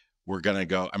 we're gonna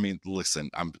go. I mean, listen,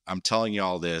 I'm telling you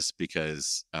all this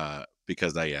because I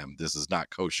am. This is not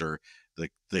kosher.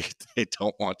 They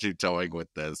don't want you towing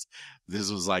with this.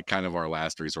 This was like kind of our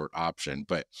last resort option,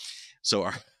 but so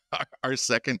our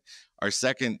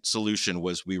second solution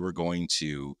was we were going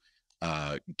to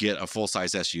get a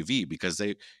full-size SUV, because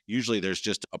there's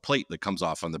just a plate that comes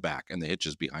off on the back and the hitch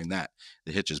is behind that.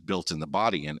 The hitch is built in the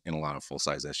body in a lot of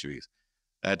full-size SUVs.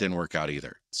 That didn't work out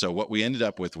either. So what we ended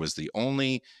up with was the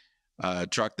only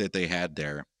truck that they had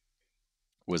there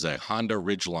was a Honda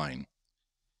Ridgeline,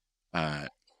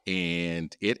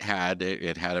 and it had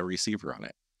a receiver on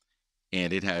it,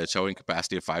 and it had a towing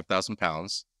capacity of 5,000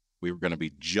 pounds. We were going to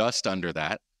be just under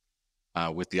that,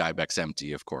 with the Ibex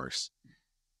empty, of course.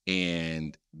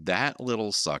 And that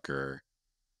little sucker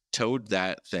towed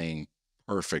that thing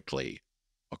perfectly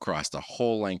across the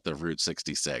whole length of Route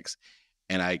 66.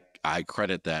 And I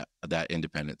credit that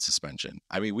independent suspension.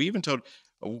 I mean, we even towed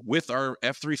with our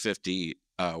F350.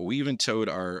 We even towed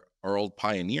our old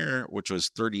Pioneer, which was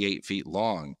 38 feet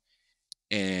long.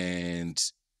 And,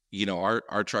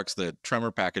 our truck's the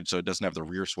Tremor package, so it doesn't have the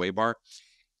rear sway bar.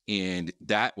 And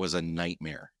that was a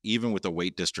nightmare, even with the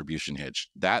weight distribution hitch.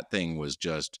 That thing was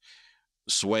just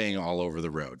swaying all over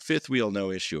the road. Fifth wheel, no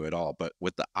issue at all. But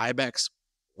with the Ibex,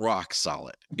 rock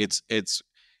solid. It's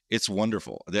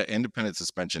wonderful. The independent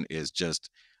suspension is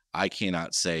just, I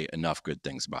cannot say enough good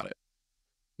things about it.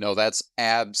 No, that's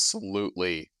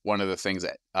absolutely one of the things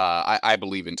that I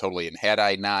believe in totally. And had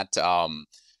I not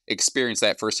experienced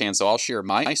that firsthand. So I'll share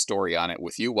my story on it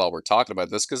with you while we're talking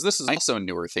about this, because this is also a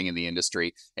newer thing in the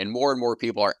industry, and more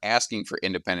people are asking for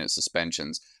independent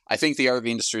suspensions. I think the RV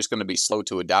industry is going to be slow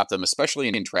to adopt them, especially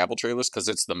in travel trailers, because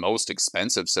it's the most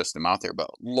expensive system out there. But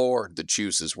Lord, the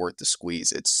juice is worth the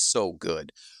squeeze. It's so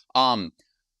good.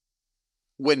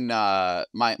 When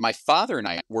my father and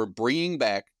I were bringing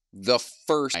back the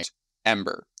first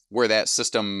Ember, where that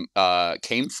system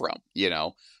came from,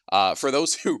 for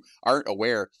those who aren't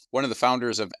aware, one of the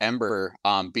founders of Ember,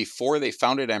 before they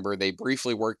founded Ember, they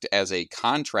briefly worked as a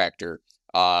contractor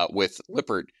with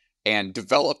Lippert and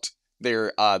developed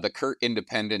the Kurt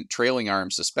independent trailing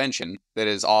arm suspension that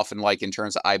is often, like in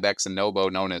terms of Ibex and Nobo,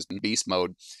 known as beast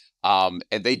mode. And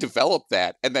they developed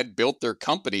that and then built their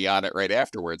company on it right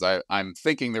afterwards. I'm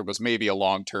thinking there was maybe a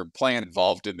long-term plan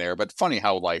involved in there, but funny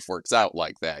how life works out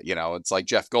like that. It's like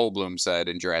Jeff Goldblum said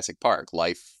in Jurassic Park,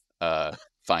 life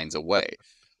finds a way.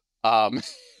 I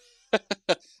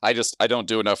don't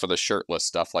do enough of the shirtless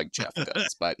stuff like Jeff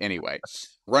does. But anyway,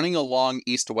 running along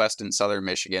east to west in southern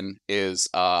Michigan is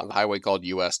a highway called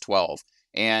US 12.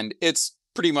 And it's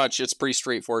pretty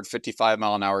straightforward.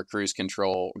 55-mile-an-hour cruise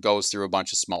control, goes through a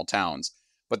bunch of small towns.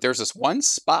 But there's this one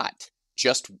spot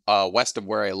just west of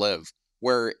where I live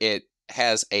where it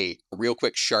has a real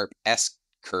quick sharp S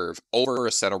curve over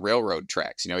a set of railroad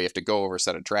tracks. You have to go over a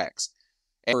set of tracks.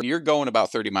 And you're going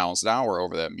about 30 miles an hour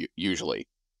over them usually.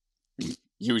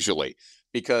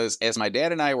 Because as my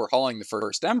dad and I were hauling the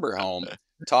first Ember home,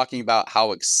 talking about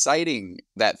how exciting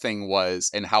that thing was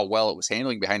and how well it was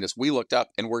handling behind us, we looked up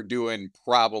and we're doing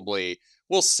probably,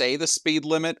 we'll say the speed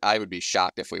limit. I would be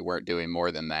shocked if we weren't doing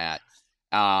more than that.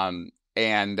 And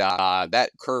that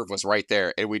curve was right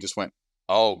there. And we just went,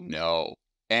 oh no.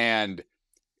 And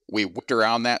we whipped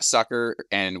around that sucker,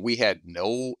 and we had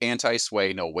no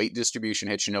anti-sway, no weight distribution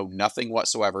hitch, nothing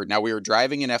whatsoever. Now, we were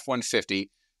driving an F-150,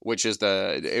 which is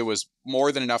it was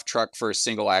more than enough truck for a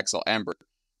single axle Ember.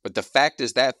 But the fact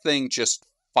is that thing just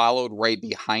followed right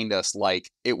behind us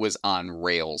like it was on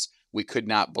rails. We could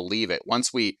not believe it.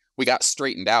 Once we got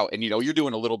straightened out, and you're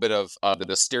doing a little bit of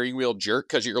the steering wheel jerk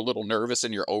because you're a little nervous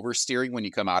and you're oversteering when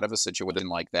you come out of a situation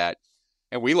like that.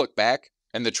 And we look back,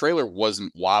 and the trailer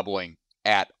wasn't wobbling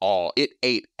at all. It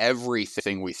ate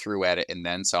everything we threw at it and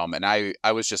then some. And I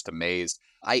was just amazed.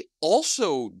 I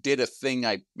also did a thing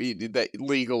that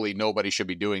legally nobody should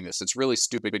be doing this. It's really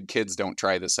stupid. Kids don't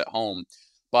try this at home.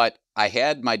 But I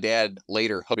had my dad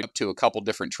later hook up to a couple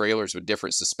different trailers with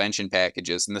different suspension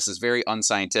packages. And this is very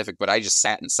unscientific, but I just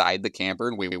sat inside the camper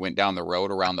and we went down the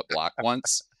road around the block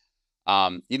once.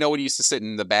 When you used to sit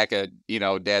in the back of,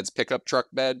 Dad's pickup truck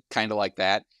bed, kind of like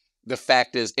that. The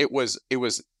fact is, it was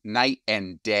night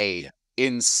and day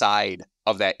inside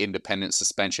of that independent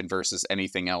suspension versus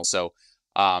anything else. So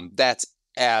that's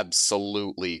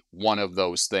absolutely one of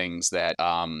those things that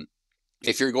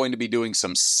if you're going to be doing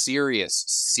some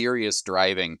serious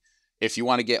driving, if you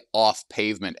want to get off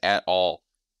pavement at all,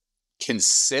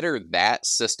 consider that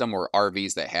system or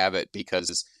RVs that have it,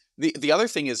 because the other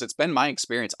thing is, it's been my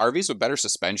experience, RVs with better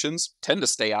suspensions tend to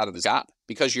stay out of the shop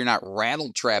because you're not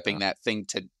rattle trapping that thing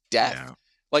to death. Yeah.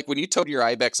 Like when you towed your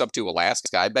Ibex up to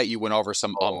Alaska, I bet you went over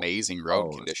some amazing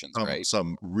road conditions, right?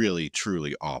 Some really,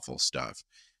 truly awful stuff.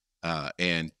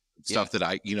 And stuff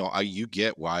that you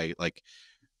get why, like,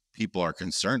 people are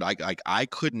concerned. I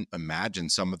couldn't imagine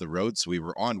some of the roads we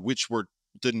were on, which were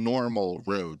the normal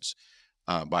roads,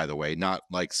 by the way, not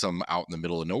like some out in the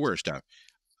middle of nowhere stuff.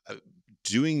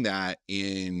 Doing that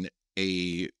in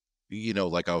a,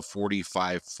 like a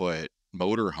 45-foot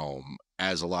motorhome,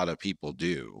 as a lot of people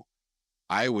do,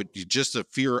 I would just a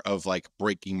fear of like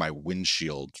breaking my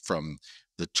windshield from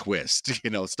the twist,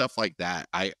 stuff like that.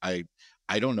 I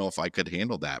don't know if I could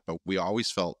handle that, but we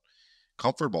always felt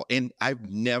comfortable. And I've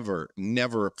never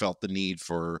felt the need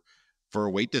for a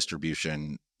weight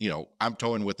distribution. I'm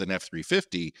towing with an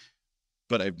F-350,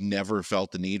 but I've never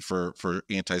felt the need for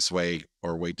anti-sway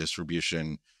or weight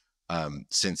distribution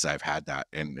since I've had that.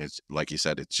 And it's like you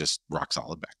said, it's just rock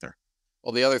solid back there.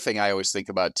 Well, the other thing I always think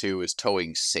about too is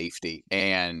towing safety.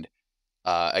 And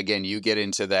again, you get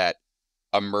into that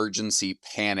emergency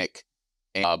panic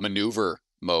maneuver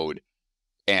mode,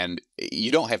 and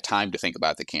you don't have time to think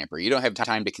about the camper. You don't have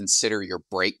time to consider your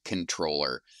brake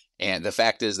controller. And the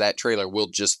fact is that trailer will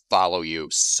just follow you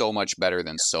so much better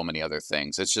than so many other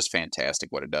things. It's just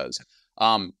fantastic what it does.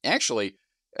 Actually,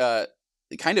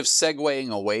 kind of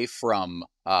segueing away from,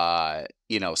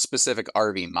 specific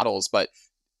RV models, but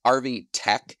RV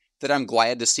tech that I'm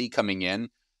glad to see coming in.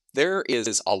 There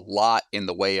is a lot in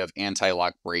the way of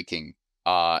anti-lock braking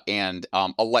and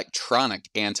electronic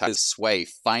anti-sway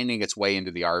finding its way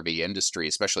into the RV industry,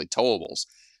 especially towables.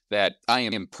 that I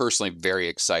am personally very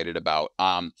excited about.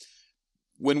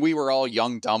 When we were all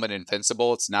young, dumb, and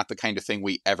invincible, it's not the kind of thing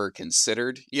we ever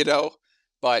considered, you know?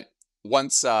 But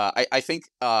once, I think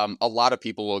a lot of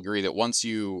people will agree that once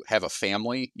you have a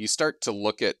family, you start to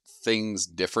look at things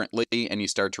differently and you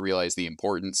start to realize the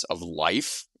importance of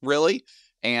life, really,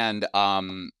 and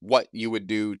what you would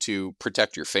do to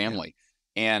protect your family.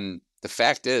 And the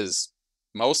fact is,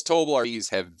 most towable RVs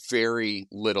have very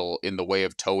little in the way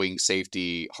of towing,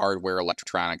 safety, hardware,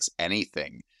 electronics,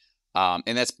 anything.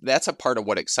 And that's a part of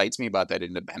what excites me about that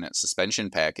independent suspension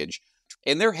package.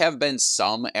 And there have been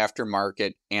some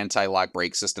aftermarket anti-lock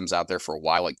brake systems out there for a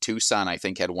while. Like Tucson, I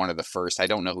think, had one of the first. I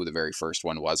don't know who the very first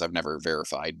one was. I've never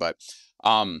verified, but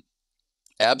um,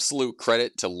 absolute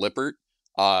credit to Lippert.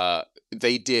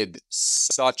 They did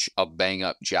such a bang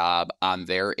up job on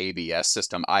their ABS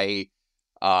system. I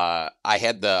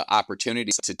had the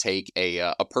opportunity to take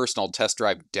a personal test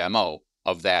drive demo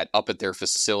of that up at their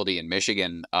facility in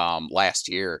Michigan last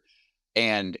year,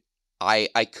 and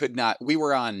I could not. We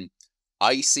were on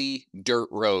icy dirt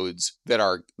roads that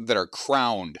are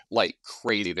crowned like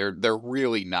crazy. They're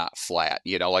really not flat,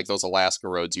 you know, like those Alaska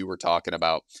roads you were talking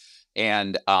about.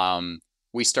 And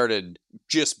we started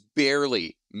just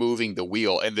barely moving the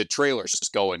wheel, and the trailer's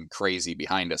just going crazy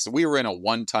behind us. We were in a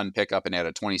 1-ton pickup and had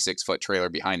a 26-foot trailer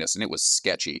behind us, and it was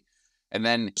sketchy. And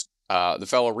then the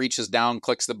fellow reaches down,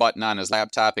 clicks the button on his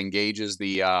laptop, engages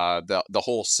the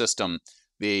whole system,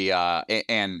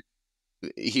 and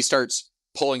he starts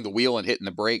pulling the wheel and hitting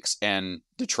the brakes, and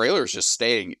the trailer is just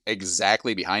staying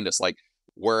exactly behind us. Like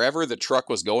wherever the truck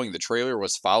was going, the trailer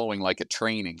was following like a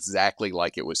train, exactly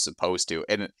like it was supposed to.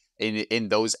 And in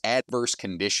those adverse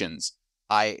conditions,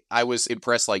 I was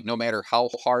impressed. Like no matter how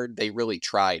hard they really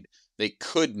tried, they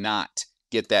could not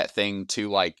get that thing to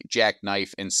like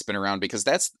jackknife and spin around, because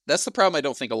that's the problem I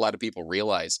don't think a lot of people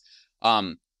realize.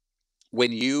 When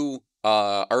you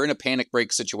are in a panic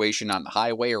brake situation on the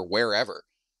highway or wherever,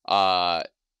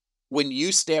 when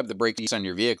you stab the brakes on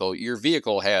your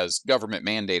vehicle has government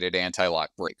mandated anti-lock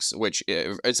brakes, which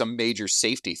is a major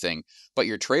safety thing, but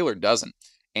your trailer doesn't.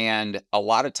 And a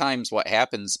lot of times what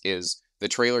happens is the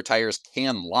trailer tires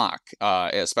can lock,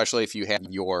 especially if you have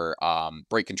your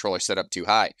brake controller set up too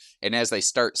high. And as they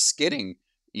start skidding,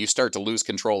 you start to lose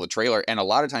control of the trailer, and a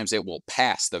lot of times it will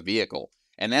pass the vehicle.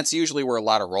 And that's usually where a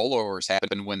lot of rollovers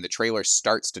happen, when the trailer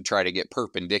starts to try to get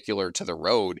perpendicular to the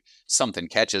road, something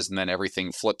catches, and then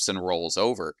everything flips and rolls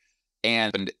over.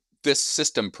 And this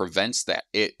system prevents that.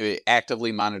 It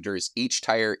actively monitors each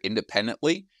tire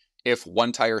independently. If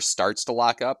one tire starts to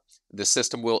lock up, the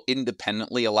system will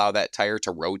independently allow that tire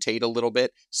to rotate a little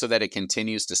bit so that it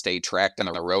continues to stay tracked on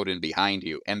the road and behind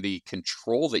you. And the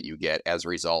control that you get as a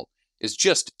result is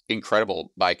just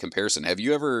incredible by comparison. Have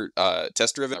you ever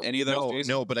test driven any of those? No,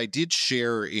 Jason? no, but I did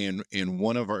share in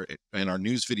one of our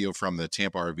news video from the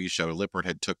Tampa RV show. Lippert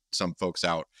had took some folks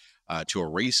out to a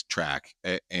racetrack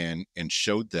and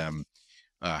showed them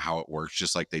how it works,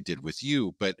 just like they did with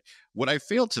you. But what I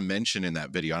failed to mention in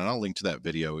that video, and I'll link to that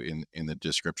video in the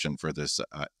description for this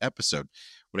episode,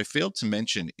 what I failed to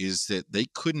mention is that they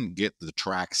couldn't get the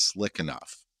track slick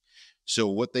enough. So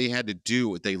what they had to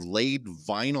do, they laid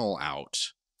vinyl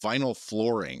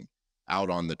flooring out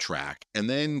on the track, and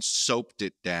then soaped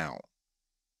it down,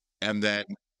 and then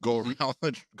go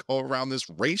around this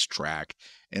racetrack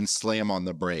and slam on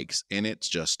the brakes, and it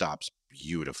just stops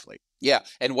beautifully. Yeah,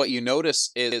 and what you notice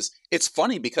is it's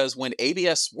funny because when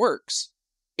ABS works,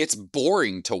 it's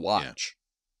boring to watch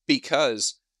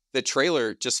because the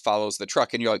trailer just follows the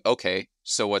truck, and you're like, okay,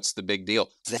 so what's the big deal?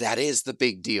 That is the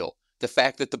big deal. The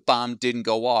fact that the bomb didn't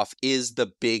go off is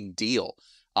the big deal.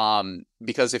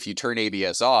 Because if you turn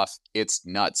ABS off, it's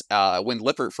nuts. When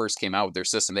Lippert first came out with their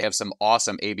system, they have some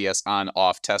awesome ABS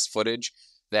on-off test footage.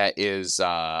 That is,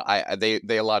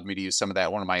 they allowed me to use some of that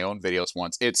in one of my own videos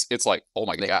once. It's like, oh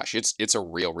my gosh, it's a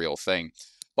real thing.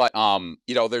 But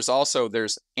you know, there's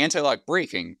anti-lock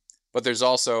braking, but there's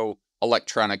also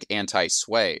electronic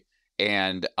anti-sway.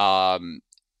 And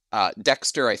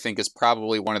Dexter, I think, is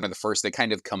probably one of the first that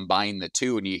kind of combine the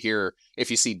two. And if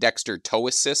you see Dexter Tow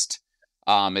Assist,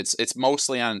 it's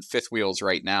mostly on fifth wheels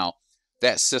right now.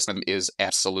 That system is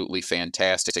absolutely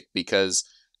fantastic, because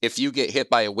if you get hit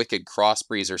by a wicked cross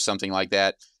breeze or something like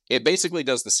that, it basically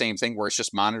does the same thing where it's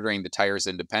just monitoring the tires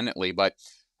independently. But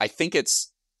I think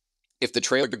if the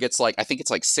trailer gets I think it's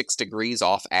like 6 degrees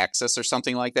off axis or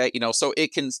something like that, you know, so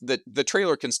the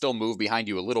trailer can still move behind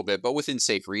you a little bit, but within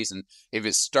safe reason. If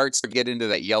it starts to get into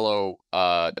that yellow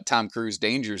Tom Cruise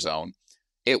danger zone,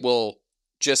 it will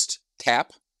just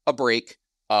tap a brake,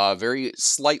 very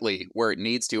slightly where it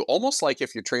needs to, almost like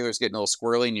if your trailer's getting a little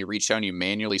squirrely and you reach down, you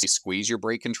manually squeeze your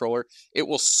brake controller, it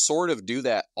will sort of do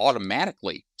that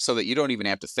automatically so that you don't even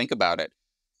have to think about it.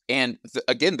 And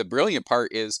again, the brilliant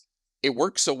part is it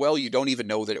works so well you don't even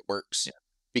know that it works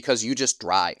because you just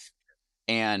drive.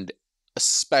 And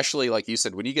especially like you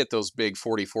said, when you get those big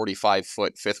 40, 45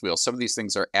 foot fifth wheels, some of these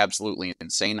things are absolutely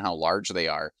insane how large they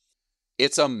are.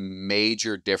 It's a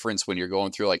major difference when you're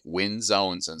going through like wind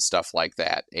zones and stuff like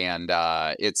that. And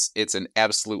it's an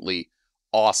absolutely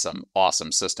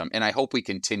awesome system. And I hope we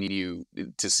continue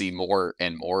to see more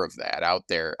and more of that out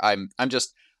there. I'm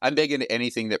big into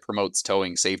anything that promotes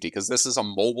towing safety because this is a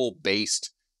mobile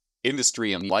based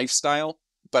industry and lifestyle.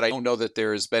 But I don't know that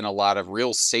there's been a lot of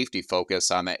real safety focus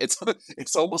on that.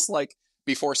 It's almost like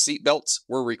before seatbelts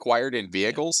were required in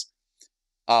vehicles.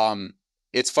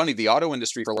 It's funny, the auto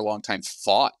industry for a long time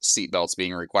fought seatbelts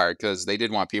being required because they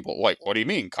didn't want people like, what do you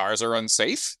mean? Cars are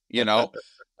unsafe? You know?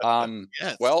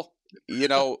 Yes. Well, you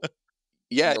know,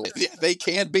 yeah, they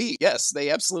can be. Yes, they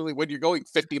absolutely, when you're going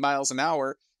 50 miles an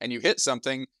hour and you hit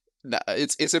something,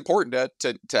 it's important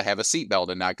to have a seatbelt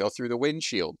and not go through the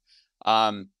windshield.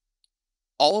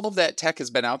 All of that tech has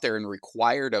been out there and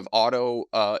required of auto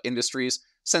industries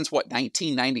since what,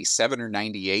 1997 or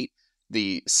 98?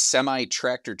 The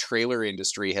semi-tractor trailer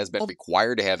industry has been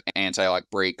required to have anti-lock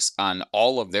brakes on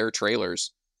all of their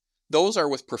trailers. Those are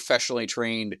with professionally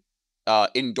trained,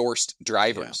 endorsed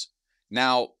drivers. Yeah.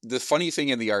 Now, the funny thing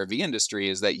in the RV industry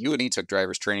is that you and me took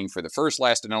driver's training for the first,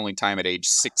 last, and only time at age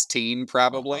 16,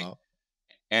 probably.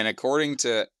 And according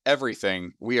to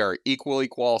everything, we are equally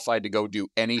qualified to go do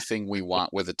anything we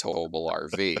want with a towable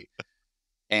RV.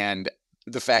 And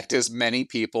the fact is, many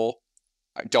people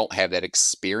don't have that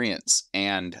experience,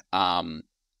 and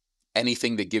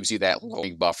anything that gives you that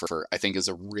loading buffer, I think, is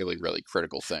a really, really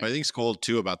critical thing. I think it's cool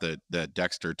too about the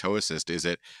Dexter Tow Assist is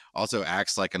it also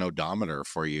acts like an odometer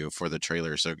for you for the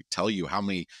trailer, so it tell you how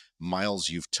many miles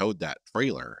you've towed that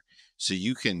trailer, so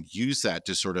you can use that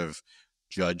to sort of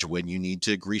judge when you need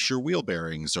to grease your wheel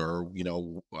bearings, or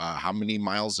how many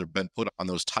miles have been put on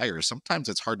those tires. Sometimes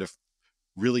it's hard to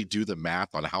really do the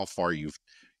math on how far you've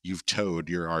towed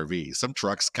your RV. Some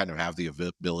trucks kind of have the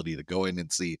ability to go in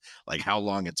and see like how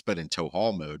long it's been in tow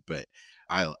haul mode, but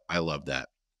I love that.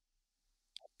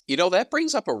 That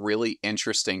brings up a really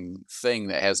interesting thing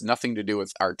that has nothing to do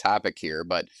with our topic here,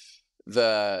 but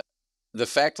the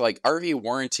fact, like, RV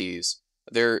warranties,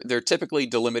 they're typically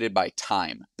delimited by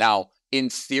time. Now, in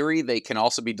theory, they can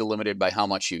also be delimited by how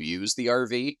much you use the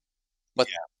RV, but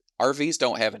RVs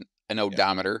don't have an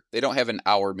odometer. They don't have an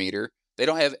hour meter. They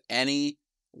don't have any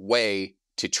way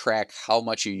to track how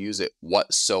much you use it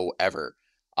whatsoever.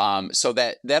 So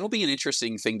that'll be an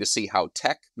interesting thing to see how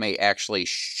tech may actually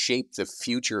shape the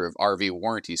future of RV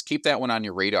warranties. Keep that one on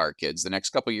your radar, kids. The next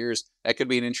couple of years, that could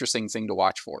be an interesting thing to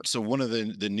watch for. So one of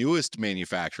the newest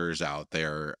manufacturers out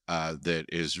there that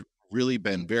is really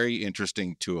been very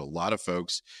interesting to a lot of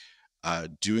folks,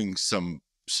 doing some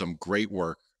great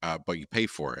work, but you pay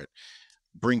for it.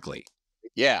 Brinkley.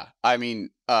 Yeah, I mean,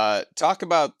 talk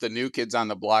about the new kids on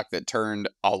the block that turned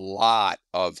a lot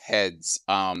of heads.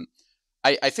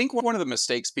 I think one of the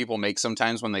mistakes people make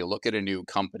sometimes when they look at a new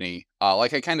company,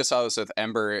 like I kind of saw this with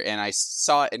Ember, and I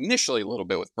saw it initially a little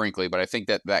bit with Brinkley, but I think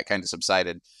that kind of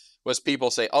subsided, was people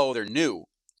say, oh, they're new.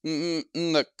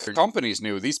 The company's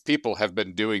new. These people have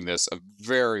been doing this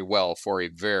very well for a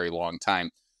very long time.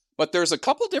 But there's a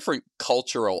couple different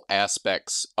cultural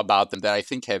aspects about them that I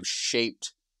think have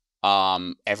shaped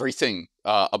everything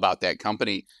about that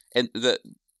company. And the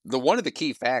one of the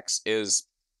key facts is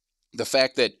the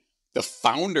fact that the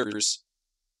founders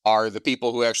are the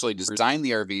people who actually design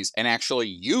the RVs and actually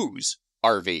use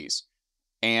RVs.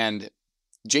 And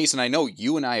Jason, I know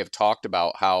you and I have talked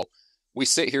about how we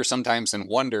sit here sometimes and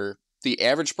wonder, the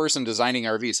average person designing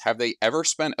RVs, have they ever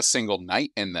spent a single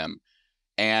night in them?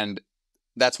 And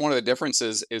that's one of the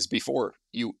differences, is before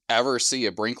you ever see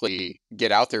a Brinkley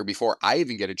get out there, before I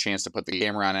even get a chance to put the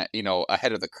camera on it,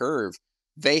 ahead of the curve,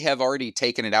 they have already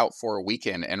taken it out for a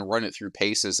weekend and run it through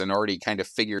paces and already kind of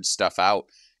figured stuff out.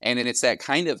 And it's that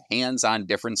kind of hands-on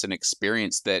difference in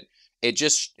experience that it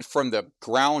just from the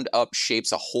ground up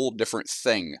shapes a whole different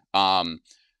thing. They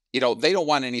don't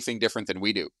want anything different than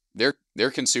we do.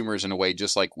 They're consumers in a way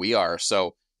just like we are.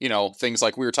 So, things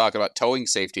like we were talking about, towing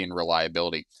safety and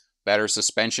reliability, better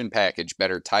suspension package,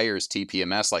 better tires,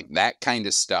 TPMS, like that kind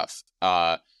of stuff.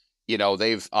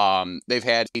 They've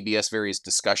had ABS various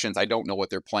discussions. I don't know what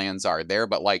their plans are there,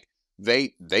 but like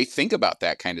they think about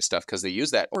that kind of stuff because they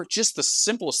use that. Or just the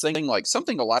simplest thing, like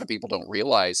something a lot of people don't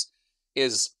realize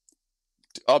is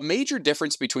A major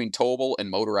difference between towable and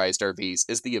motorized RVs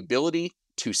is the ability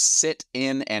to sit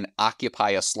in and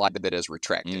occupy a slide that is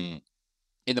retracted.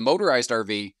 In the motorized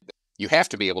RV, you have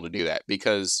to be able to do that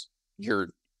because you're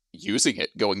using it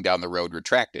going down the road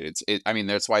retracted. I mean,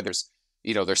 that's why there's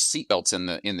seat belts in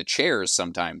the chairs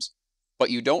sometimes, but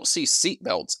you don't see seat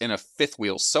belts in a fifth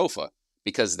wheel sofa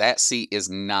because that seat is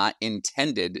not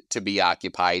intended to be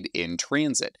occupied in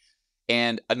transit.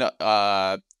 And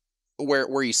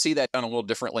where you see that done a little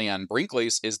differently on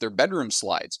Brinkley's is their bedroom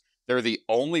slides. They're the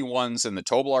only ones in the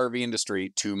towable RV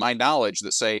industry, to my knowledge,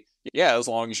 that say, yeah, as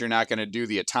long as you're not going to do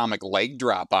the atomic leg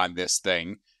drop on this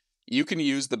thing, you can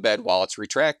use the bed while it's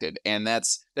retracted. And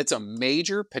that's a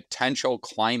major potential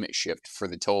climate shift for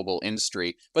the towable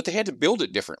industry, but they had to build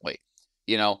it differently.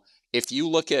 If you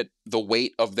look at the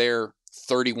weight of their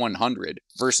 3100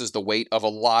 versus the weight of a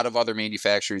lot of other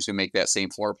manufacturers who make that same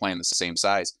floor plan the same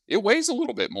size, it weighs a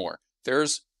little bit more.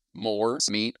 There's more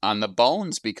meat on the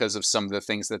bones because of some of the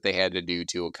things that they had to do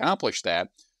to accomplish that.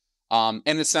 And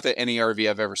it's not that any RV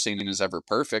I've ever seen is ever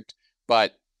perfect,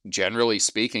 but generally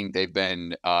speaking, they've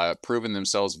been proven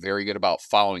themselves very good about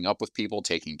following up with people,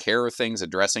 taking care of things,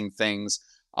 addressing things,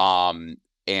 and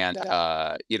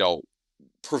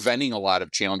preventing a lot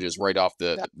of challenges right off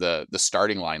the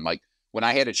starting line. Like when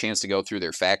I had a chance to go through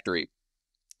their factory,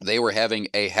 they were having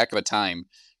a heck of a time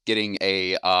getting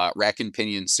a rack and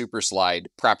pinion super slide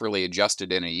properly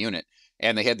adjusted in a unit.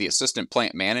 And they had the assistant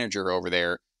plant manager over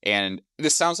there. And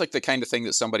this sounds like the kind of thing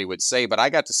that somebody would say, but I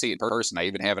got to see it in person. I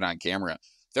even have it on camera.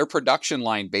 Their production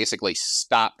line basically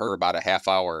stopped for about a half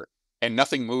hour and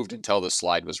nothing moved until the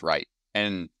slide was right.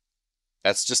 And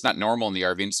that's just not normal in the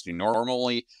RV industry.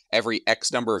 Normally, every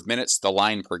X number of minutes, the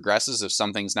line progresses. If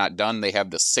something's not done, they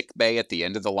have the sick bay at the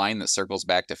end of the line that circles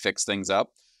back to fix things up.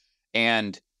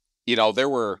 And, there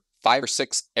were 5 or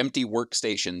 6 empty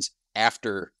workstations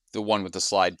after the one with the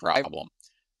slide problem.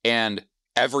 And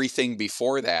everything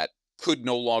before that could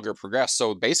no longer progress.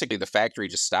 So basically, the factory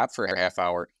just stopped for a half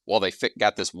hour while they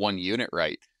got this one unit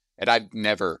right. And I've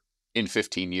never in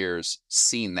 15 years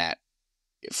seen that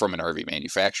from an RV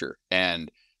manufacturer. And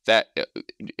that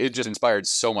it just inspired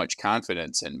so much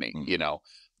confidence in me,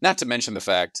 not to mention the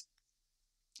fact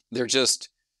they're just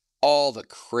all the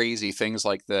crazy things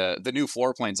like the new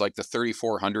floor plans, like the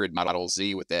 3400 Model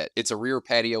Z with that. It's a rear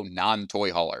patio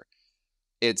non-toy hauler.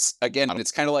 It's kind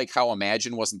of like how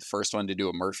Imagine wasn't the first one to do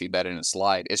a Murphy bed and a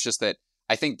slide. It's just that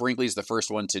I think Brinkley's the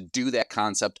first one to do that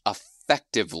concept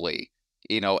effectively,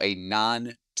 a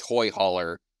non-toy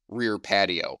hauler rear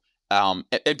patio. And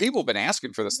people have been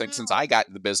asking for this thing since I got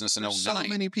in the business in 2009. So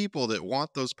many people that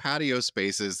want those patio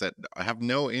spaces that have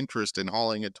no interest in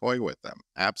hauling a toy with them.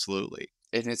 Absolutely.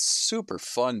 And it's super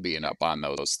fun being up on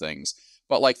those things.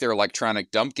 But like their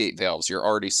electronic dump gate valves, you're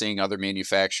already seeing other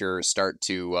manufacturers start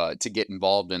to get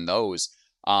involved in those.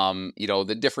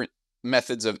 The different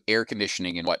methods of air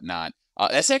conditioning and whatnot.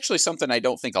 That's actually something I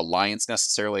don't think Alliance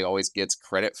necessarily always gets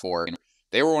credit for.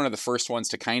 They were one of the first ones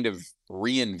to kind of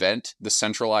reinvent the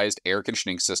centralized air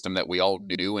conditioning system that we all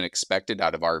knew and expected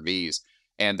out of RVs.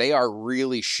 And they are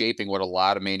really shaping what a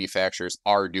lot of manufacturers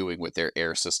are doing with their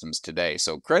air systems today.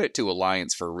 So credit to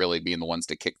Alliance for really being the ones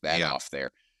to kick that off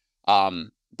there.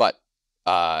 But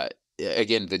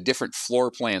again, the different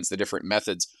floor plans, the different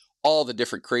methods, all the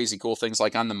different crazy cool things.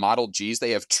 Like on the Model Gs,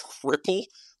 they have triple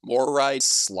motorized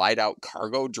slide out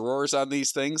cargo drawers on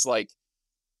these things. Like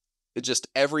just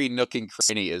every nook and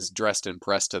cranny is dressed and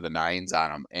pressed to the nines on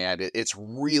them. And it's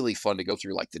really fun to go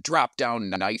through, like the drop down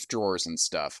knife drawers and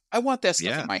stuff. I want that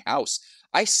stuff in my house.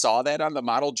 I saw that on the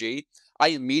Model G. I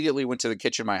immediately went to the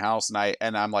kitchen of my house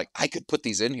and I'm like, I could put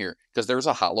these in here because there's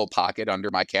a hollow pocket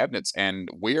under my cabinets. And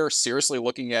we are seriously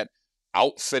looking at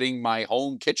outfitting my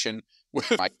home kitchen with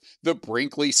the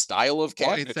Brinkley style of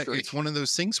cabinetry. It's one of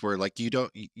those things where like you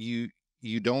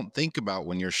don't think about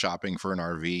when you're shopping for an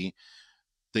RV,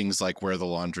 things like where the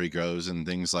laundry goes and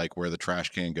things like where the trash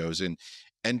can goes in,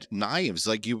 and knives.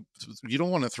 Like you don't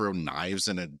want to throw knives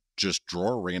in a just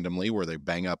drawer randomly where they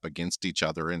bang up against each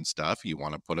other and stuff. You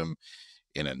want to put them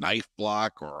in a knife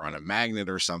block or on a magnet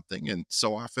or something. And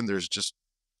so often there's just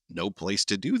no place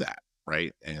to do that.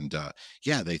 Right. And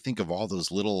they think of all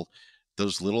those little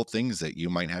things that you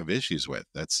might have issues with.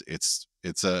 It's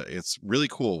really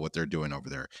cool what they're doing over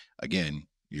there. Again,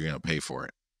 you're going to pay for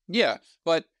it. Yeah.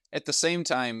 But at the same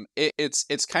time,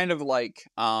 it's kind of like,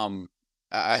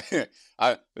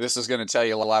 this is going to tell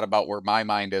you a lot about where my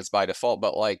mind is by default,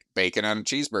 but like bacon on a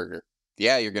cheeseburger.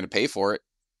 Yeah, you're going to pay for it,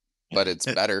 but it's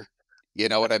better. You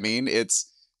know what I mean?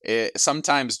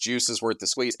 Sometimes juice is worth the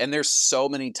squeeze. And there's so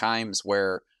many times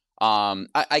where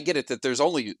I get it that there's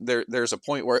a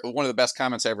point where one of the best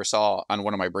comments I ever saw on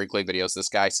one of my Brinkley videos, this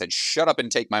guy said, "Shut up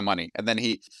and take my money," and then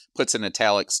he puts in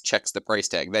italics, checks the price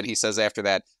tag. Then he says after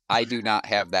that, "I do not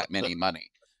have that many money,"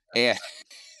 and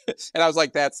and I was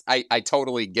like, I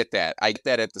totally get that. I get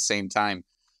that at the same time,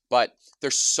 but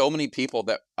there's so many people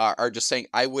that are just saying,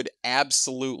 I would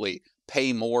absolutely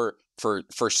pay more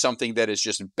for something that is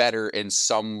just better in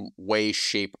some way,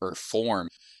 shape, or form.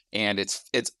 And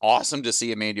it's awesome to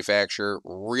see a manufacturer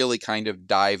really kind of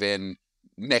dive in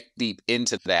neck deep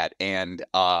into that and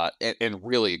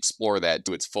really explore that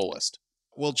to its fullest.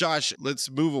 Well, Josh, let's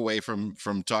move away from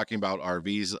talking about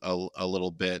RVs a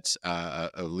little bit,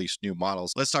 at least new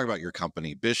models. Let's talk about your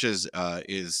company. Bish is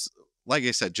like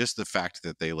I said, just the fact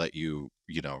that they let you,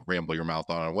 ramble your mouth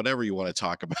on whatever you want to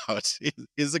talk about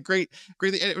is a great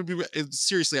thing. And it would be,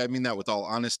 seriously, I mean that with all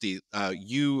honesty.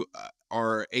 You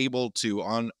are able to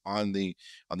on the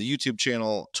YouTube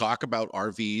channel talk about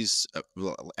RVs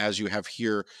as you have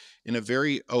here in a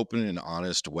very open and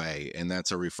honest way, and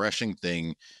that's a refreshing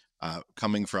thing.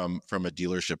 Coming from a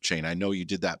dealership chain. I know you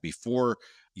did that before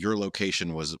your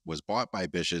location was bought by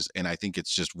Bish's, and I think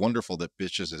it's just wonderful that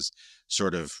Bish's has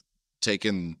sort of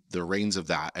taken the reins of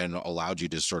that and allowed you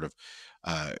to sort of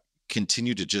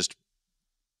continue to just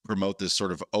promote this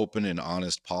sort of open and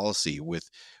honest policy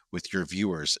with your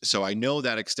viewers. So I know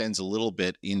that extends a little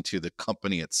bit into the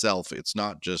company itself. It's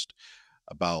not just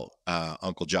about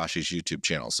Uncle Josh's YouTube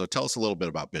channel. So tell us a little bit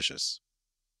about Bish's.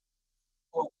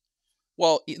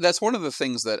 Well, that's one of the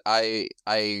things that I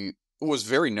was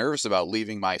very nervous about,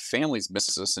 leaving my family's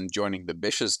business and joining the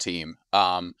Bish's team.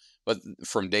 But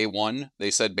from day one,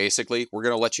 they said basically, we're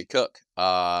going to let you cook.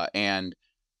 And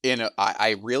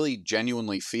I really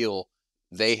genuinely feel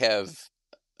they have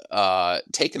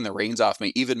taken the reins off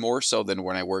me even more so than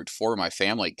when I worked for my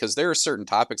family, because there are certain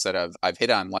topics that I've hit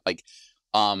on, like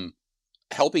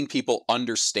helping people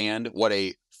understand what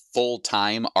a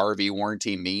full-time RV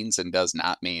warranty means and does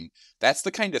not mean. That's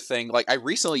the kind of thing, like I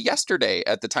recently, yesterday,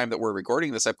 at the time that we're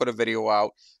recording this, I put a video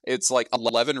out. It's like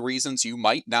 11 reasons you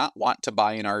might not want to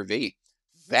buy an RV.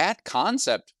 That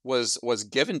concept was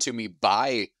given to me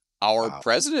by our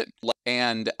president.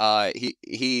 And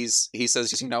he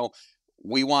says,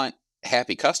 we want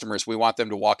happy customers. We want them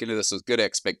to walk into this with good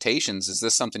expectations. Is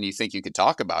this something you think you could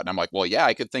talk about? And I'm like, well, yeah,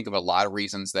 I could think of a lot of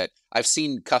reasons that I've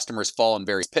seen customers fall in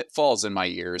various pitfalls in my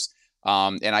years.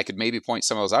 And I could maybe point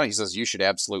some of those out. He says, you should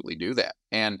absolutely do that.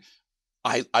 And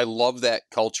I love that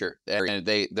culture. And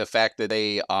the fact that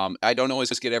they, I don't always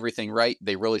just get everything right.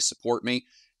 They really support me.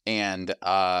 And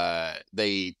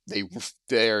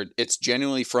it's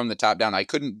genuinely from the top down. I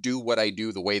couldn't do what I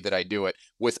do the way that I do it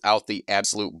without the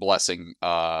absolute blessing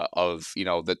of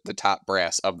the top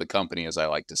brass of the company, as I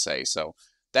like to say. So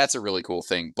that's a really cool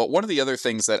thing. But one of the other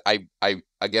things that I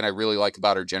really like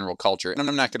about our general culture, and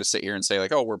I'm not going to sit here and say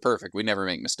like, oh, we're perfect, we never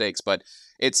make mistakes, but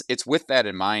it's with that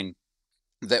in mind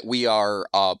that we are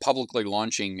publicly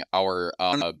launching our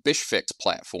Bish Fix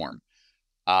platform.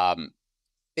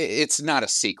 It's not a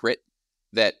secret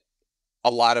that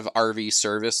a lot of RV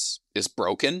service is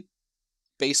broken,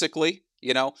 basically.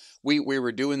 We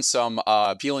were doing some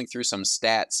peeling through some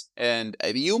stats, and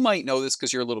you might know this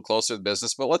because you're a little closer to the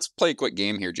business, but let's play a quick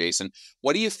game here, Jason.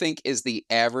 What do you think is the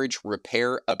average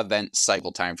repair event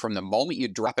cycle time from the moment you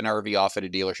drop an RV off at a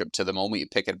dealership to the moment you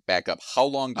pick it back up? How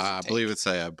long does it take?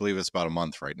 I believe it's about a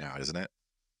month right now, isn't it?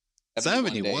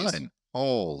 71 days.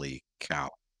 Holy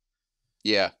cow.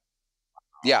 Yeah.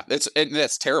 Yeah,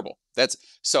 that's terrible.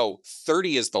 So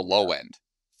 30 is the low end.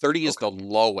 30 is the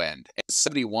low end, and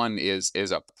 71 is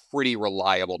a pretty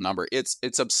reliable number. It's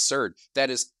absurd.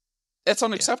 That's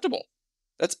unacceptable.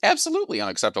 Yeah. That's absolutely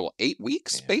unacceptable. 8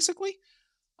 weeks, basically.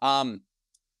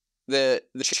 The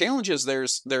challenge is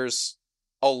there's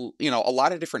a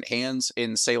lot of different hands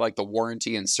in, say, like the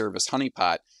warranty and service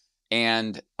honeypot.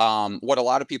 And what a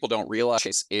lot of people don't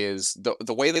realize is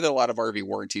the way that a lot of RV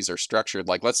warranties are structured.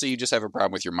 Like, let's say you just have a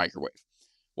problem with your microwave.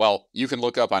 Well, you can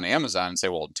look up on Amazon and say,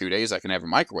 well, in 2 days I can have a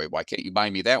microwave. Why can't you buy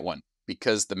me that one?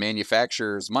 Because the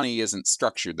manufacturer's money isn't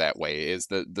structured that way, is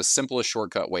the simplest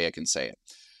shortcut way I can say it.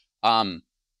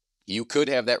 You could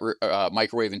have that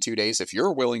microwave in 2 days if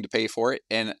you're willing to pay for it,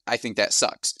 and I think that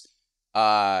sucks.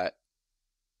 The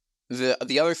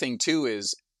other thing, too,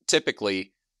 is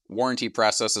typically warranty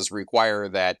processes require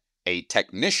that a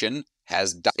technician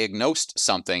has diagnosed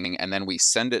something, and then we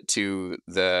send it to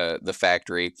the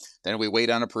factory. Then we wait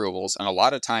on approvals, and a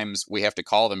lot of times we have to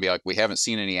call them and be like, we haven't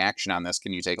seen any action on this.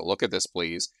 Can you take a look at this,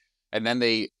 please? And then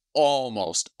they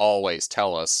almost always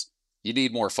tell us, you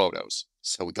need more photos.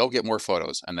 So we go get more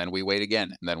photos, and then we wait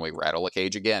again, and then we rattle a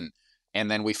cage again. And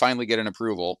then we finally get an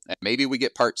approval, and maybe we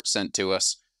get parts sent to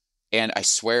us. And I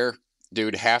swear,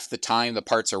 dude, half the time the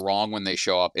parts are wrong when they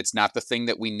show up. It's not the thing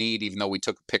that we need, even though we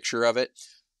took a picture of it.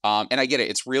 And I get it.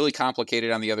 It's really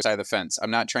complicated on the other side of the fence.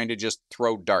 I'm not trying to just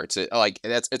throw darts.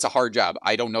 It's a hard job.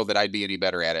 I don't know that I'd be any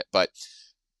better at it. But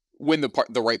when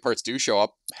the right parts do show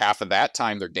up, half of that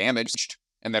time they're damaged,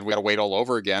 and then we got to wait all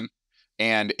over again.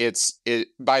 And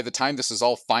by the time this is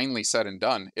all finally said and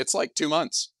done, it's like 2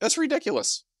 months. That's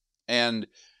ridiculous. And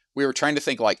we were trying to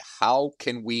think, like, how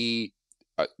can we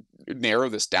narrow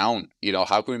this down?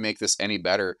 How can we make this any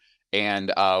better?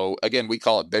 And again, we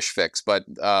call it Bish Fix, but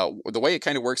the way it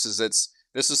kind of works is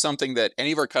this is something that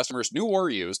any of our customers, new or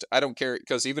used, I don't care,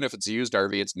 because even if it's a used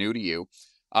RV, it's new to you.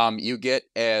 You get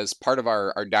as part of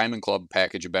our Diamond Club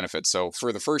package of benefits. So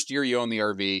for the first year you own the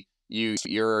RV,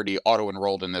 you're already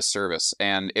auto-enrolled in this service.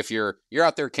 And if you're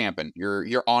out there camping,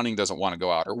 your awning doesn't want to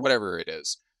go out or whatever it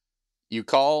is, you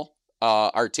call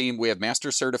our team. We have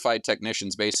master certified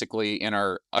technicians basically in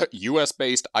our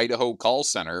US-based Idaho call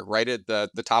center right at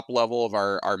the top level of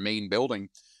our main building.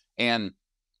 And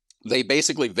they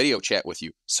basically video chat with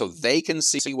you so they can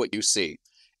see what you see.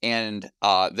 And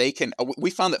we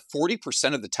found that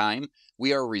 40% of the time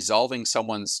we are resolving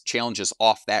someone's challenges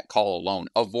off that call alone,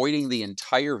 avoiding the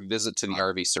entire visit to the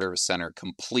RV service center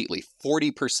completely,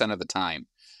 40% of the time.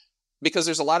 Because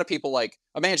there's a lot of people like,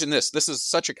 imagine this is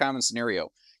such a common scenario.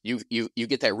 You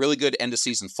get that really good end of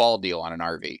season fall deal on an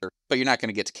RV, but you're not going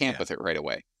to get to camp with it right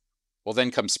away. Well, then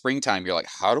come springtime, you're like,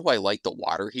 how do I light the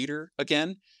water heater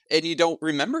again? And you don't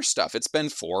remember stuff. It's been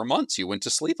 4 months. You went to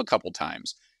sleep a couple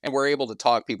times. And we're able to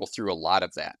talk people through a lot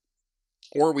of that.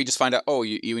 Or we just find out, oh,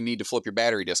 you need to flip your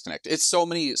battery disconnect. It's so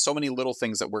many little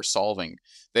things that we're solving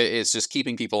that it's just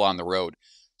keeping people on the road.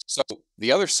 So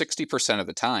the other 60% of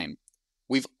the time,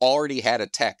 we've already had a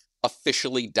tech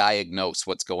officially diagnose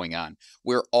what's going on.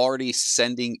 We're already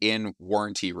sending in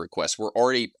warranty requests. We're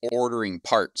already ordering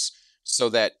parts so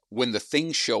that when the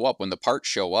things show up, when the parts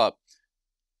show up,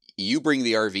 you bring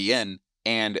the RV in,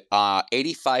 and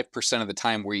 85% of the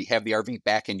time we have the RV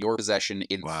back in your possession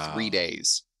in 3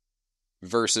 days.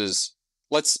 Versus,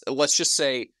 let's just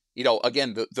say,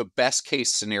 again, the best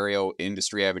case scenario,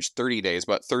 industry average 30 days,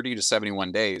 but 30 to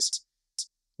 71 days,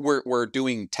 we're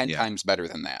doing 10 times better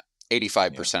than that,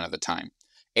 85% of the time.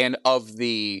 And of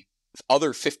the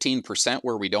other 15%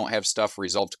 where we don't have stuff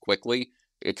resolved quickly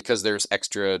because there's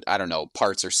extra, I don't know,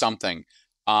 parts or something,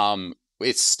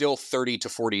 it's still 30 to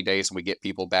 40 days and we get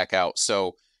people back out.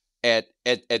 So at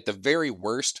the very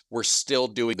worst, we're still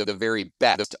doing the very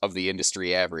best of the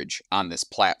industry average on this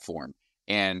platform.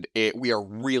 And we are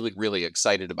really, really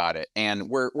excited about it.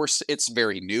 And it's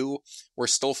very new. We're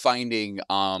still finding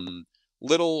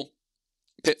little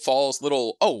pitfalls,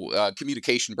 little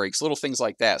communication breaks, little things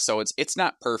like that. So it's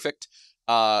not perfect,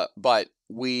 but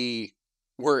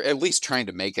we're at least trying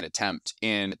to make an attempt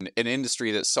in an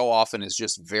industry that so often is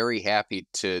just very happy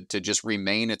to just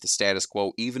remain at the status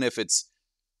quo, even if it's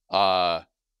a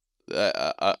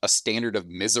standard of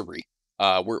misery.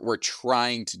 We're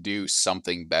trying to do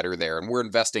something better there, and we're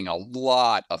investing a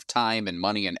lot of time and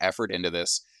money and effort into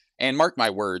this. And mark my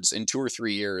words, in 2 or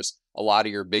 3 years, a lot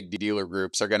of your big dealer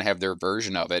groups are going to have their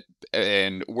version of it,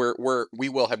 and we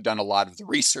will have done a lot of the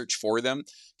research for them.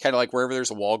 Kind of like wherever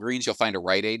there's a Walgreens, you'll find a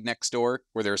Rite Aid next door.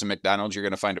 Where there's a McDonald's, you're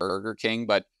going to find a Burger King.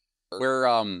 But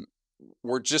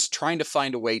we're just trying to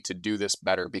find a way to do this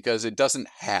better, because it doesn't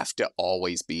have to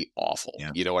always be awful. Yeah.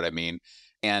 You know what I mean?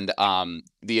 And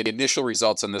the initial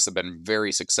results on this have been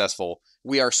very successful.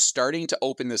 We are starting to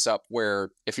open this up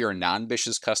where if you're a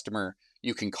non-Bish's customer,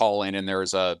 you can call in and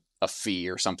there's a fee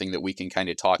or something that we can kind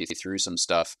of talk you through some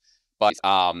stuff. But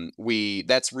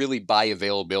that's really by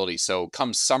availability. So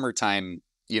come summertime,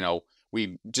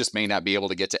 we just may not be able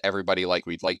to get to everybody like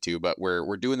we'd like to, but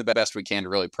we're doing the best we can to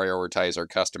really prioritize our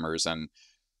customers. And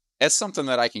it's something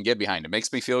that I can get behind. It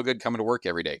makes me feel good coming to work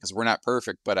every day, because we're not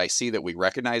perfect, but I see that we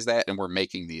recognize that and we're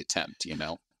making the attempt,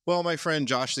 Well, my friend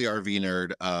Josh, the RV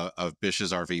nerd of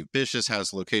Bish's RV, Bish's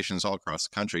has locations all across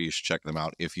the country. You should check them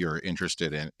out if you're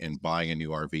interested in buying a new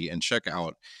RV, and check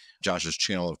out Josh's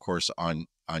channel, of course, on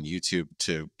YouTube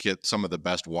to get some of the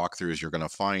best walkthroughs you're going to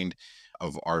find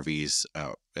of RVs,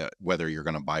 whether you're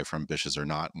going to buy from Bish's or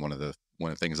not. One of the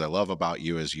things I love about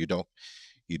you is you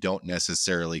don't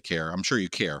necessarily care. I'm sure you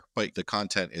care, but the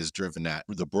content is driven at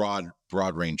the broad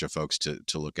range of folks to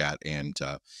look at and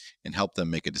help them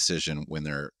make a decision when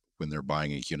they're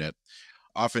buying a unit.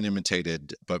 Often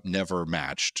imitated, but never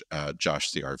matched, Josh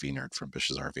the RV nerd from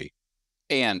Bish's RV.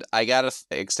 And I got to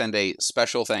extend a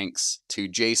special thanks to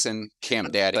Jason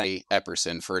Camp Daddy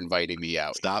Epperson for inviting me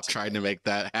out. Stop trying to make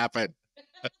that happen.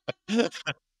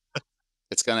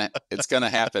 It's gonna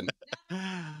happen.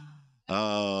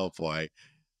 Oh boy.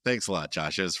 Thanks a lot,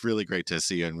 Josh. It's really great to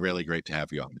see you and really great to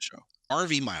have you on the show.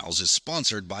 RV Miles is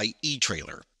sponsored by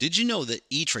eTrailer. Did you know that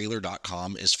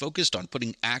eTrailer.com is focused on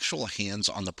putting actual hands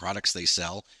on the products they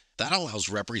sell? That allows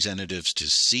representatives to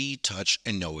see, touch,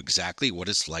 and know exactly what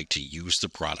it's like to use the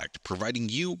product, providing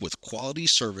you with quality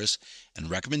service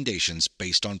and recommendations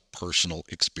based on personal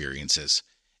experiences.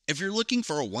 If you're looking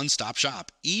for a one-stop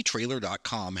shop,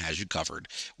 eTrailer.com has you covered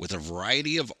with a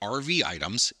variety of RV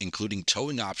items, including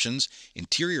towing options,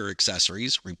 interior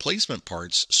accessories, replacement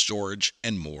parts, storage,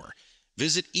 and more.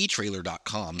 Visit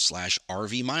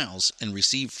eTrailer.com/RV Miles and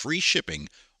receive free shipping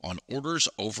on orders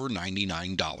over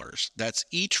 $99. That's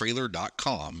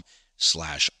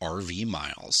eTrailer.com/RV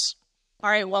Miles. All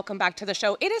right, welcome back to the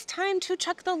show. It is time to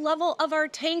check the level of our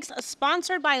tanks,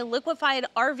 sponsored by Liquefied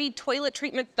RV Toilet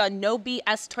Treatment, the No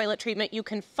BS toilet treatment. You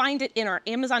can find it in our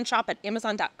Amazon shop at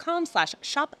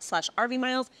amazon.com/shop/RV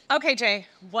Miles. Okay, Jay,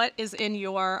 what is in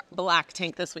your black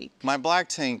tank this week? My black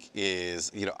tank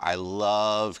is, I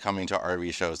love coming to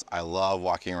RV shows. I love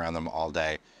walking around them all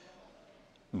day.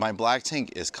 My black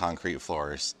tank is concrete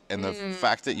floors. And the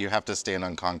fact that you have to stand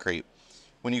on concrete,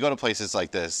 when you go to places like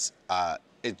this,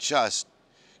 it just,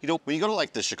 when you go to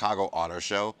like the Chicago Auto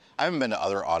Show, I haven't been to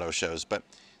other auto shows, but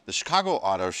the Chicago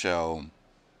Auto Show,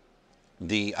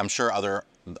 I'm sure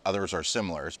others are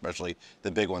similar, especially the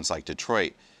big ones like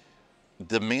Detroit.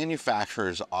 The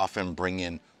manufacturers often bring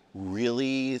in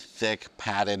really thick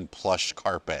padded plush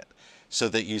carpet so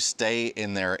that you stay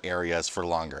in their areas for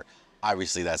longer.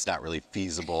 Obviously, that's not really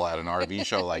feasible at an RV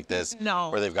show like this, No.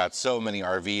 where they've got so many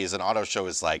RVs. An auto show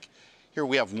is like, here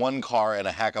we have one car and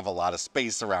a heck of a lot of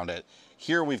space around it.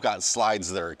 Here we've got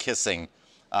slides that are kissing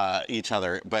each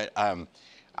other. But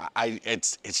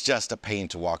it's just a pain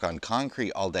to walk on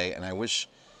concrete all day. And I wish,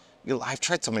 I've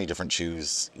tried so many different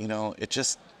shoes. I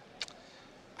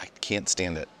can't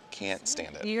stand it. Can't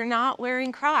stand it. You're not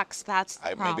wearing Crocs. That's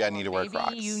the problem. Maybe I need to wear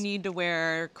Crocs. Maybe you need to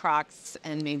wear Crocs,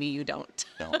 and maybe you don't.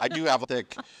 No, I do have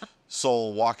thick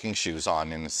sole walking shoes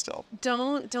on, and it's still.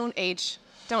 Don't age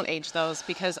those,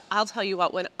 because I'll tell you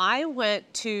what, when I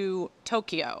went to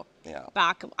Tokyo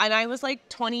back, and I was like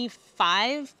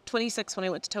 25, 26 when I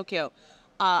went to Tokyo,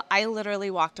 I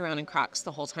literally walked around in Crocs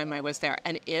the whole time I was there,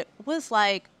 and it was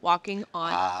like walking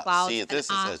on clouds. See, this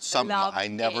is something I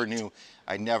never knew.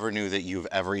 I never knew that you've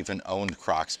ever even owned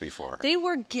Crocs before. They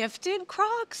were gifted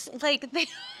Crocs. Like, I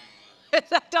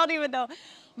don't even know.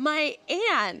 My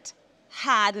aunt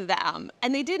had them,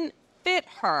 and they didn't fit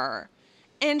her.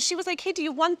 And she was like, hey, do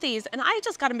you want these? And I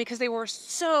just got them because they were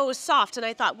so soft. And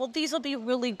I thought, well, these will be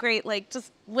really great, like,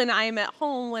 just when I'm at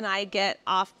home, when I get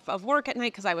off of work at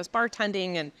night, because I was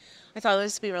bartending, and I thought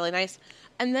this would be really nice.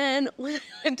 And then when I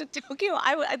went to Tokyo,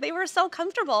 they were so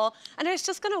comfortable, and I was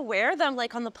just going to wear them,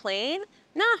 like, on the plane.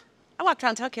 Nah, I walked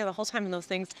around Tokyo the whole time in those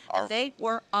things. They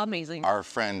were amazing. Our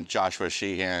friend Joshua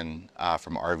Sheehan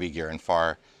from RV Gear and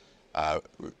Far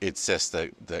insists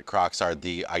that Crocs are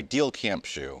the ideal camp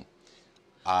shoe.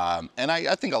 And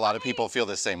I think a lot of people feel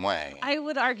the same way. I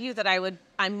would argue that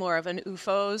I'm more of an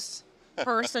UFOs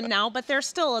person now, but they're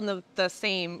still in the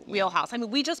same wheelhouse. I mean,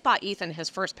 we just bought Ethan his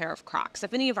first pair of Crocs.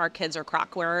 If any of our kids are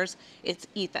Croc wearers, it's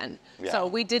Ethan. Yeah. So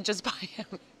we did just buy him.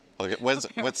 Okay, what's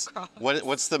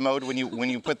the mode when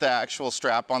you put the actual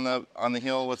strap on the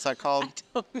heel? What's that called?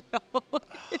 I don't know.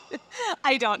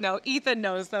 I don't know. Ethan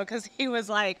knows though, because he was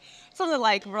like something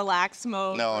like relax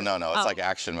mode. No. It's like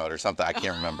action mode or something. I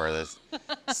can't remember this.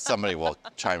 Somebody will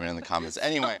chime in the comments.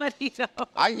 Anyway,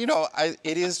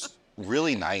 it is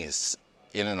really nice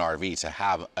in an RV to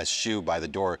have a shoe by the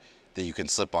door that you can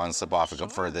slip on, slip off,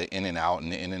 for the in and out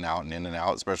and in and out and in and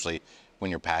out, especially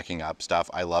when you're packing up stuff.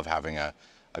 I love having a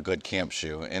good camp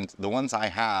shoe, and the ones I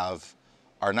have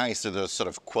are nice. They're those sort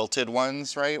of quilted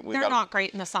ones, right? They're not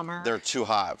great in the summer. They're too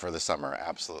hot for the summer,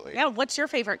 absolutely. Yeah, what's your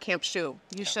favorite camp shoe?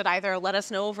 You should either let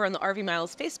us know over in the RV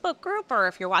Miles Facebook group, or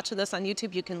if you're watching this on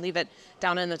YouTube, you can leave it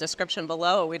down in the description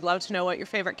below. We'd love to know what your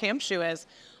favorite camp shoe is.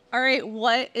 All right,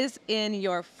 what is in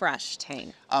your fresh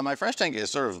tank? My fresh tank is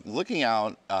sort of looking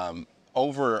out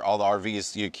over all the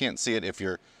RVs. You can't see it if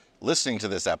you're listening to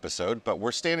this episode, but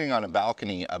we're standing on a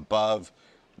balcony above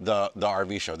the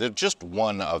RV show. They're just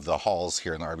one of the halls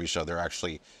here in the RV show. There are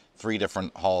actually 3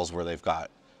 different halls where they've got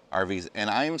RVs,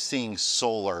 and I'm seeing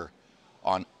solar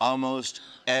on almost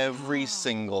every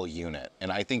single unit.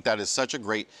 And I think that is such a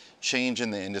great change in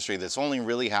the industry that's only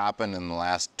really happened in the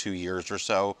last 2 years or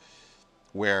so,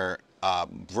 where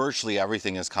virtually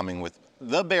everything is coming with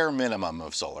the bare minimum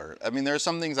of solar. I mean, there's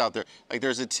some things out there, like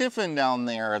there's a Tiffin down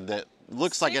there that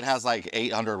looks like it has like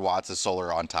 800 watts of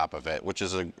solar on top of it, which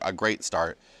is a great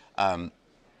start. And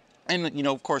And, you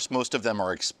know, of course, most of them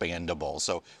are expandable.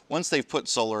 So once they've put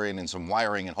solar in and some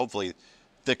wiring, and hopefully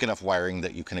thick enough wiring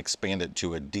that you can expand it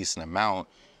to a decent amount,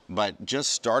 but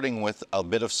just starting with a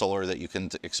bit of solar that you can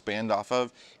expand off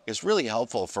of is really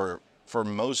helpful for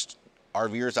most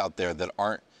RVers out there that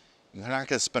aren't, you're not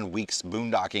going to spend weeks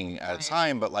boondocking at a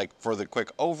time, but like for the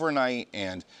quick overnight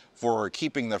and for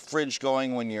keeping the fridge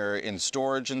going when you're in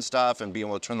storage and stuff and being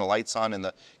able to turn the lights on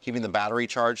and keeping the battery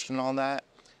charged and all that,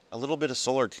 a little bit of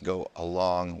solar can go a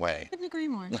long way. Couldn't agree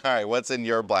more. All right, what's in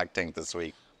your black tank this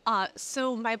week?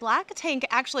 So my black tank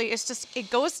actually is just, it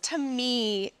goes to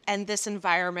me and this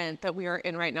environment that we are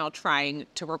in right now trying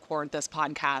to record this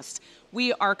podcast.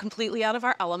 We are completely out of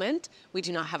our element. We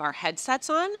do not have our headsets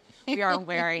on. We are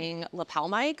wearing lapel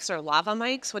mics or lava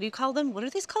mics. What do you call them? What are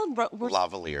these called?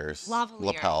 Lavaliers. Lavaliers.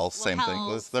 Lapel, same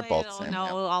thing. They're both the same.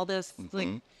 No, all this like.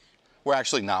 We're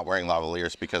actually not wearing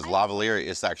lavaliers because lavalier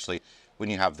is actually when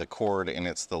you have the cord and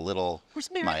it's the little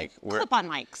mic. Clip-on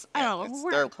mics. I don't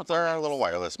know. They're our little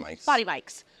wireless mics. Body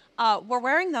mics. We're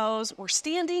wearing those. We're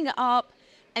standing up,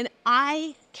 and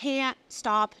I can't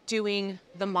stop doing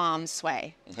the mom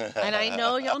sway. And I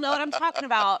know y'all know what I'm talking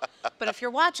about, but if you're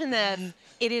watching this,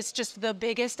 it is just the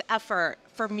biggest effort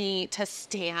for me to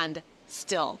stand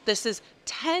still. This is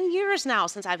 10 years now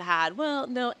since I've had,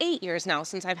 8 years now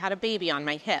since I've had a baby on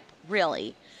my hip,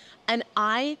 really. And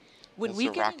when we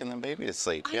get rocking the baby to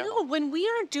sleep. I know, when we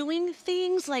are doing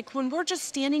things like when we're just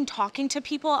standing talking to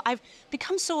people, I've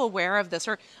become so aware of this.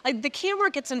 Or like the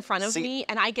camera gets in front of me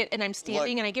and I'm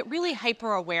standing and I get really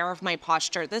hyper aware of my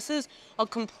posture. This is a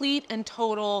complete and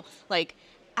total like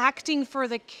acting for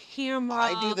the camera.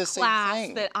 I do the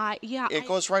same thing. It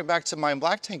goes right back to my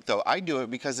black tank though. I do it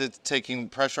because it's taking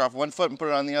pressure off one foot and put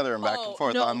it on the other and back and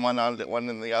forth on one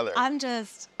and the other. I'm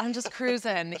just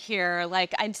cruising here.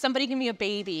 Like somebody give me a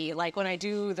baby like when I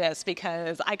do this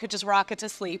because I could just rock it to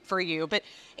sleep for you. But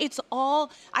it's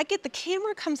all, the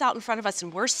camera comes out in front of us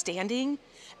and we're standing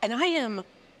and I am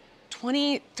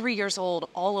 23 years old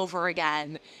all over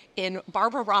again in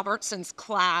Barbara Robertson's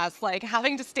class, like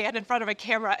having to stand in front of a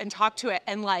camera and talk to it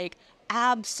and like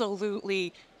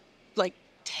absolutely like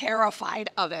terrified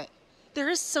of it. There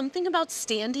is something about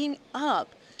standing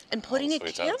up and putting a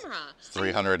camera.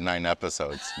 309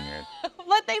 episodes in here.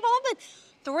 But they've all been,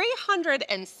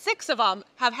 306 of them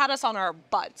have had us on our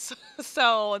butts.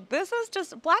 So this is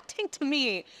just black tank to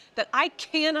me that I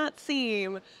cannot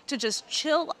seem to just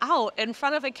chill out in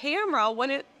front of a camera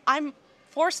when I'm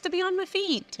forced to be on my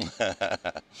feet.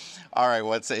 All right,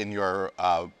 what's in your,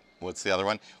 what's the other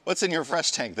one? What's in your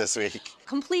fresh tank this week?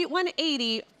 Complete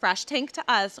 180 fresh tank to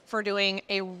us for doing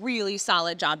a really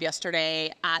solid job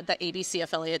yesterday at the ABC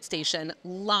affiliate station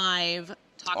live.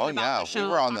 Talking about the show,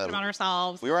 talking about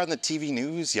ourselves. We were on the TV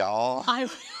news, y'all.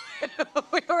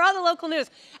 We were on the local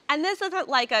news. And this isn't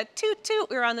like a toot toot,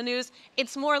 we were on the news.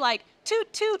 It's more like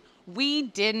toot toot. We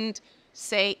didn't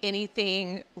say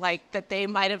anything like that they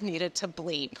might have needed to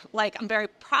bleep. Like, I'm very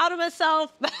proud of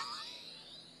myself.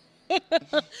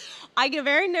 I get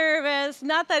very nervous.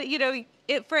 Not that,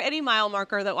 for any mile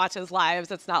marker that watches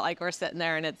lives, it's not like we're sitting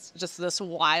there and it's just this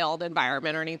wild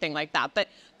environment or anything like that. But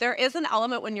there is an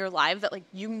element when you're live that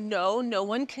no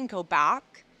one can go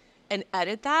back and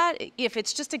edit that. If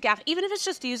it's just a gaffe, even if it's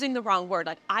just using the wrong word.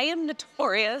 Like I am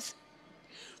notorious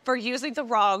for using the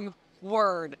wrong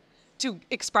word to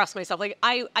express myself. Like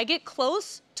I get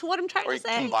close to what I'm trying to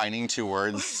say. Or combining two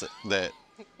words that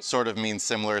sort of mean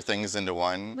similar things into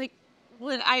one. Like,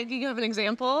 you have an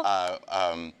example?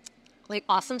 Like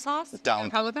awesome sauce?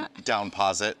 Down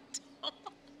posit.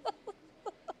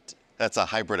 That's a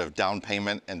hybrid of down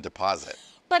payment and deposit.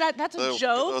 But that's a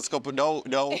joke? Let's go.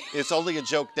 No, it's only a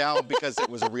joke now because it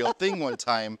was a real thing one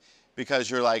time. Because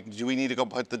you're like, do we need to go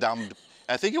put the down?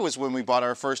 I think it was when we bought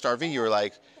our first RV. You were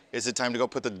like, is it time to go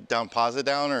put the down deposit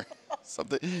down or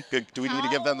something? Do we need to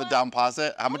give them the down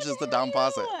deposit? How much is the down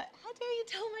deposit? How dare you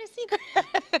tell my secret?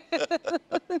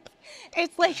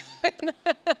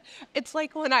 It's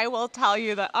like when I will tell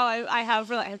you that, I have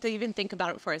to even think about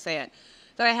it before I say it,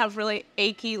 that I have really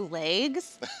achy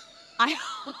legs. I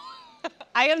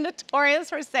am notorious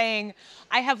for saying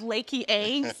I have lakey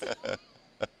eggs.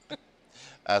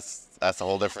 That's a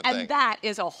whole different thing. And that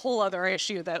is a whole other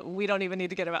issue that we don't even need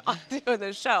to get onto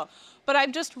this show. But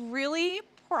I'm just really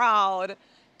proud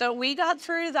that we got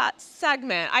through that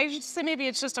segment. I just say maybe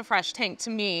it's just a fresh tank to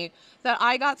me that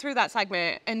I got through that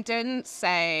segment and didn't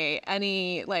say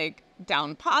any down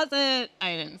deposit.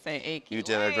 I didn't say achy. You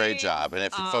did a great job. And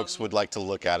if folks would like to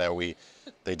look at it, we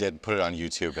They did put it on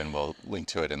YouTube, and we'll link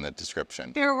to it in the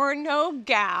description. There were no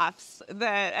gaffes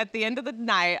that at the end of the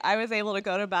night, I was able to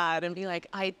go to bed and be like,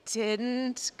 I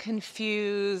didn't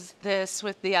confuse this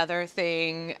with the other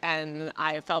thing. And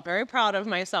I felt very proud of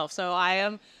myself. So I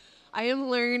am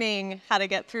learning how to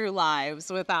get through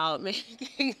lives without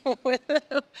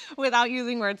without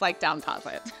using words like down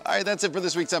posit. All right, that's it for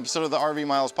this week's episode of the RV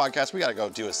Miles podcast. We got to go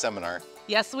do a seminar.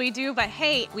 Yes, we do. But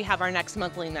hey, we have our next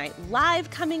monthly night live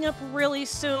coming up really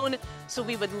soon. So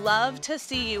we would love to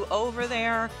see you over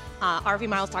there.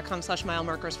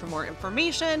 rvmiles.com/milemarkers for more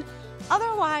information.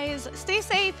 Otherwise, stay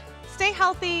safe, stay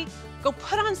healthy, go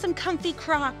put on some comfy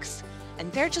Crocs,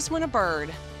 and there just went a bird.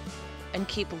 And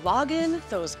keep logging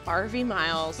those RV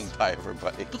miles. Bye,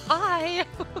 everybody. Bye.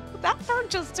 That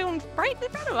bird just zoomed right in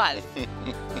front of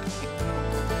us.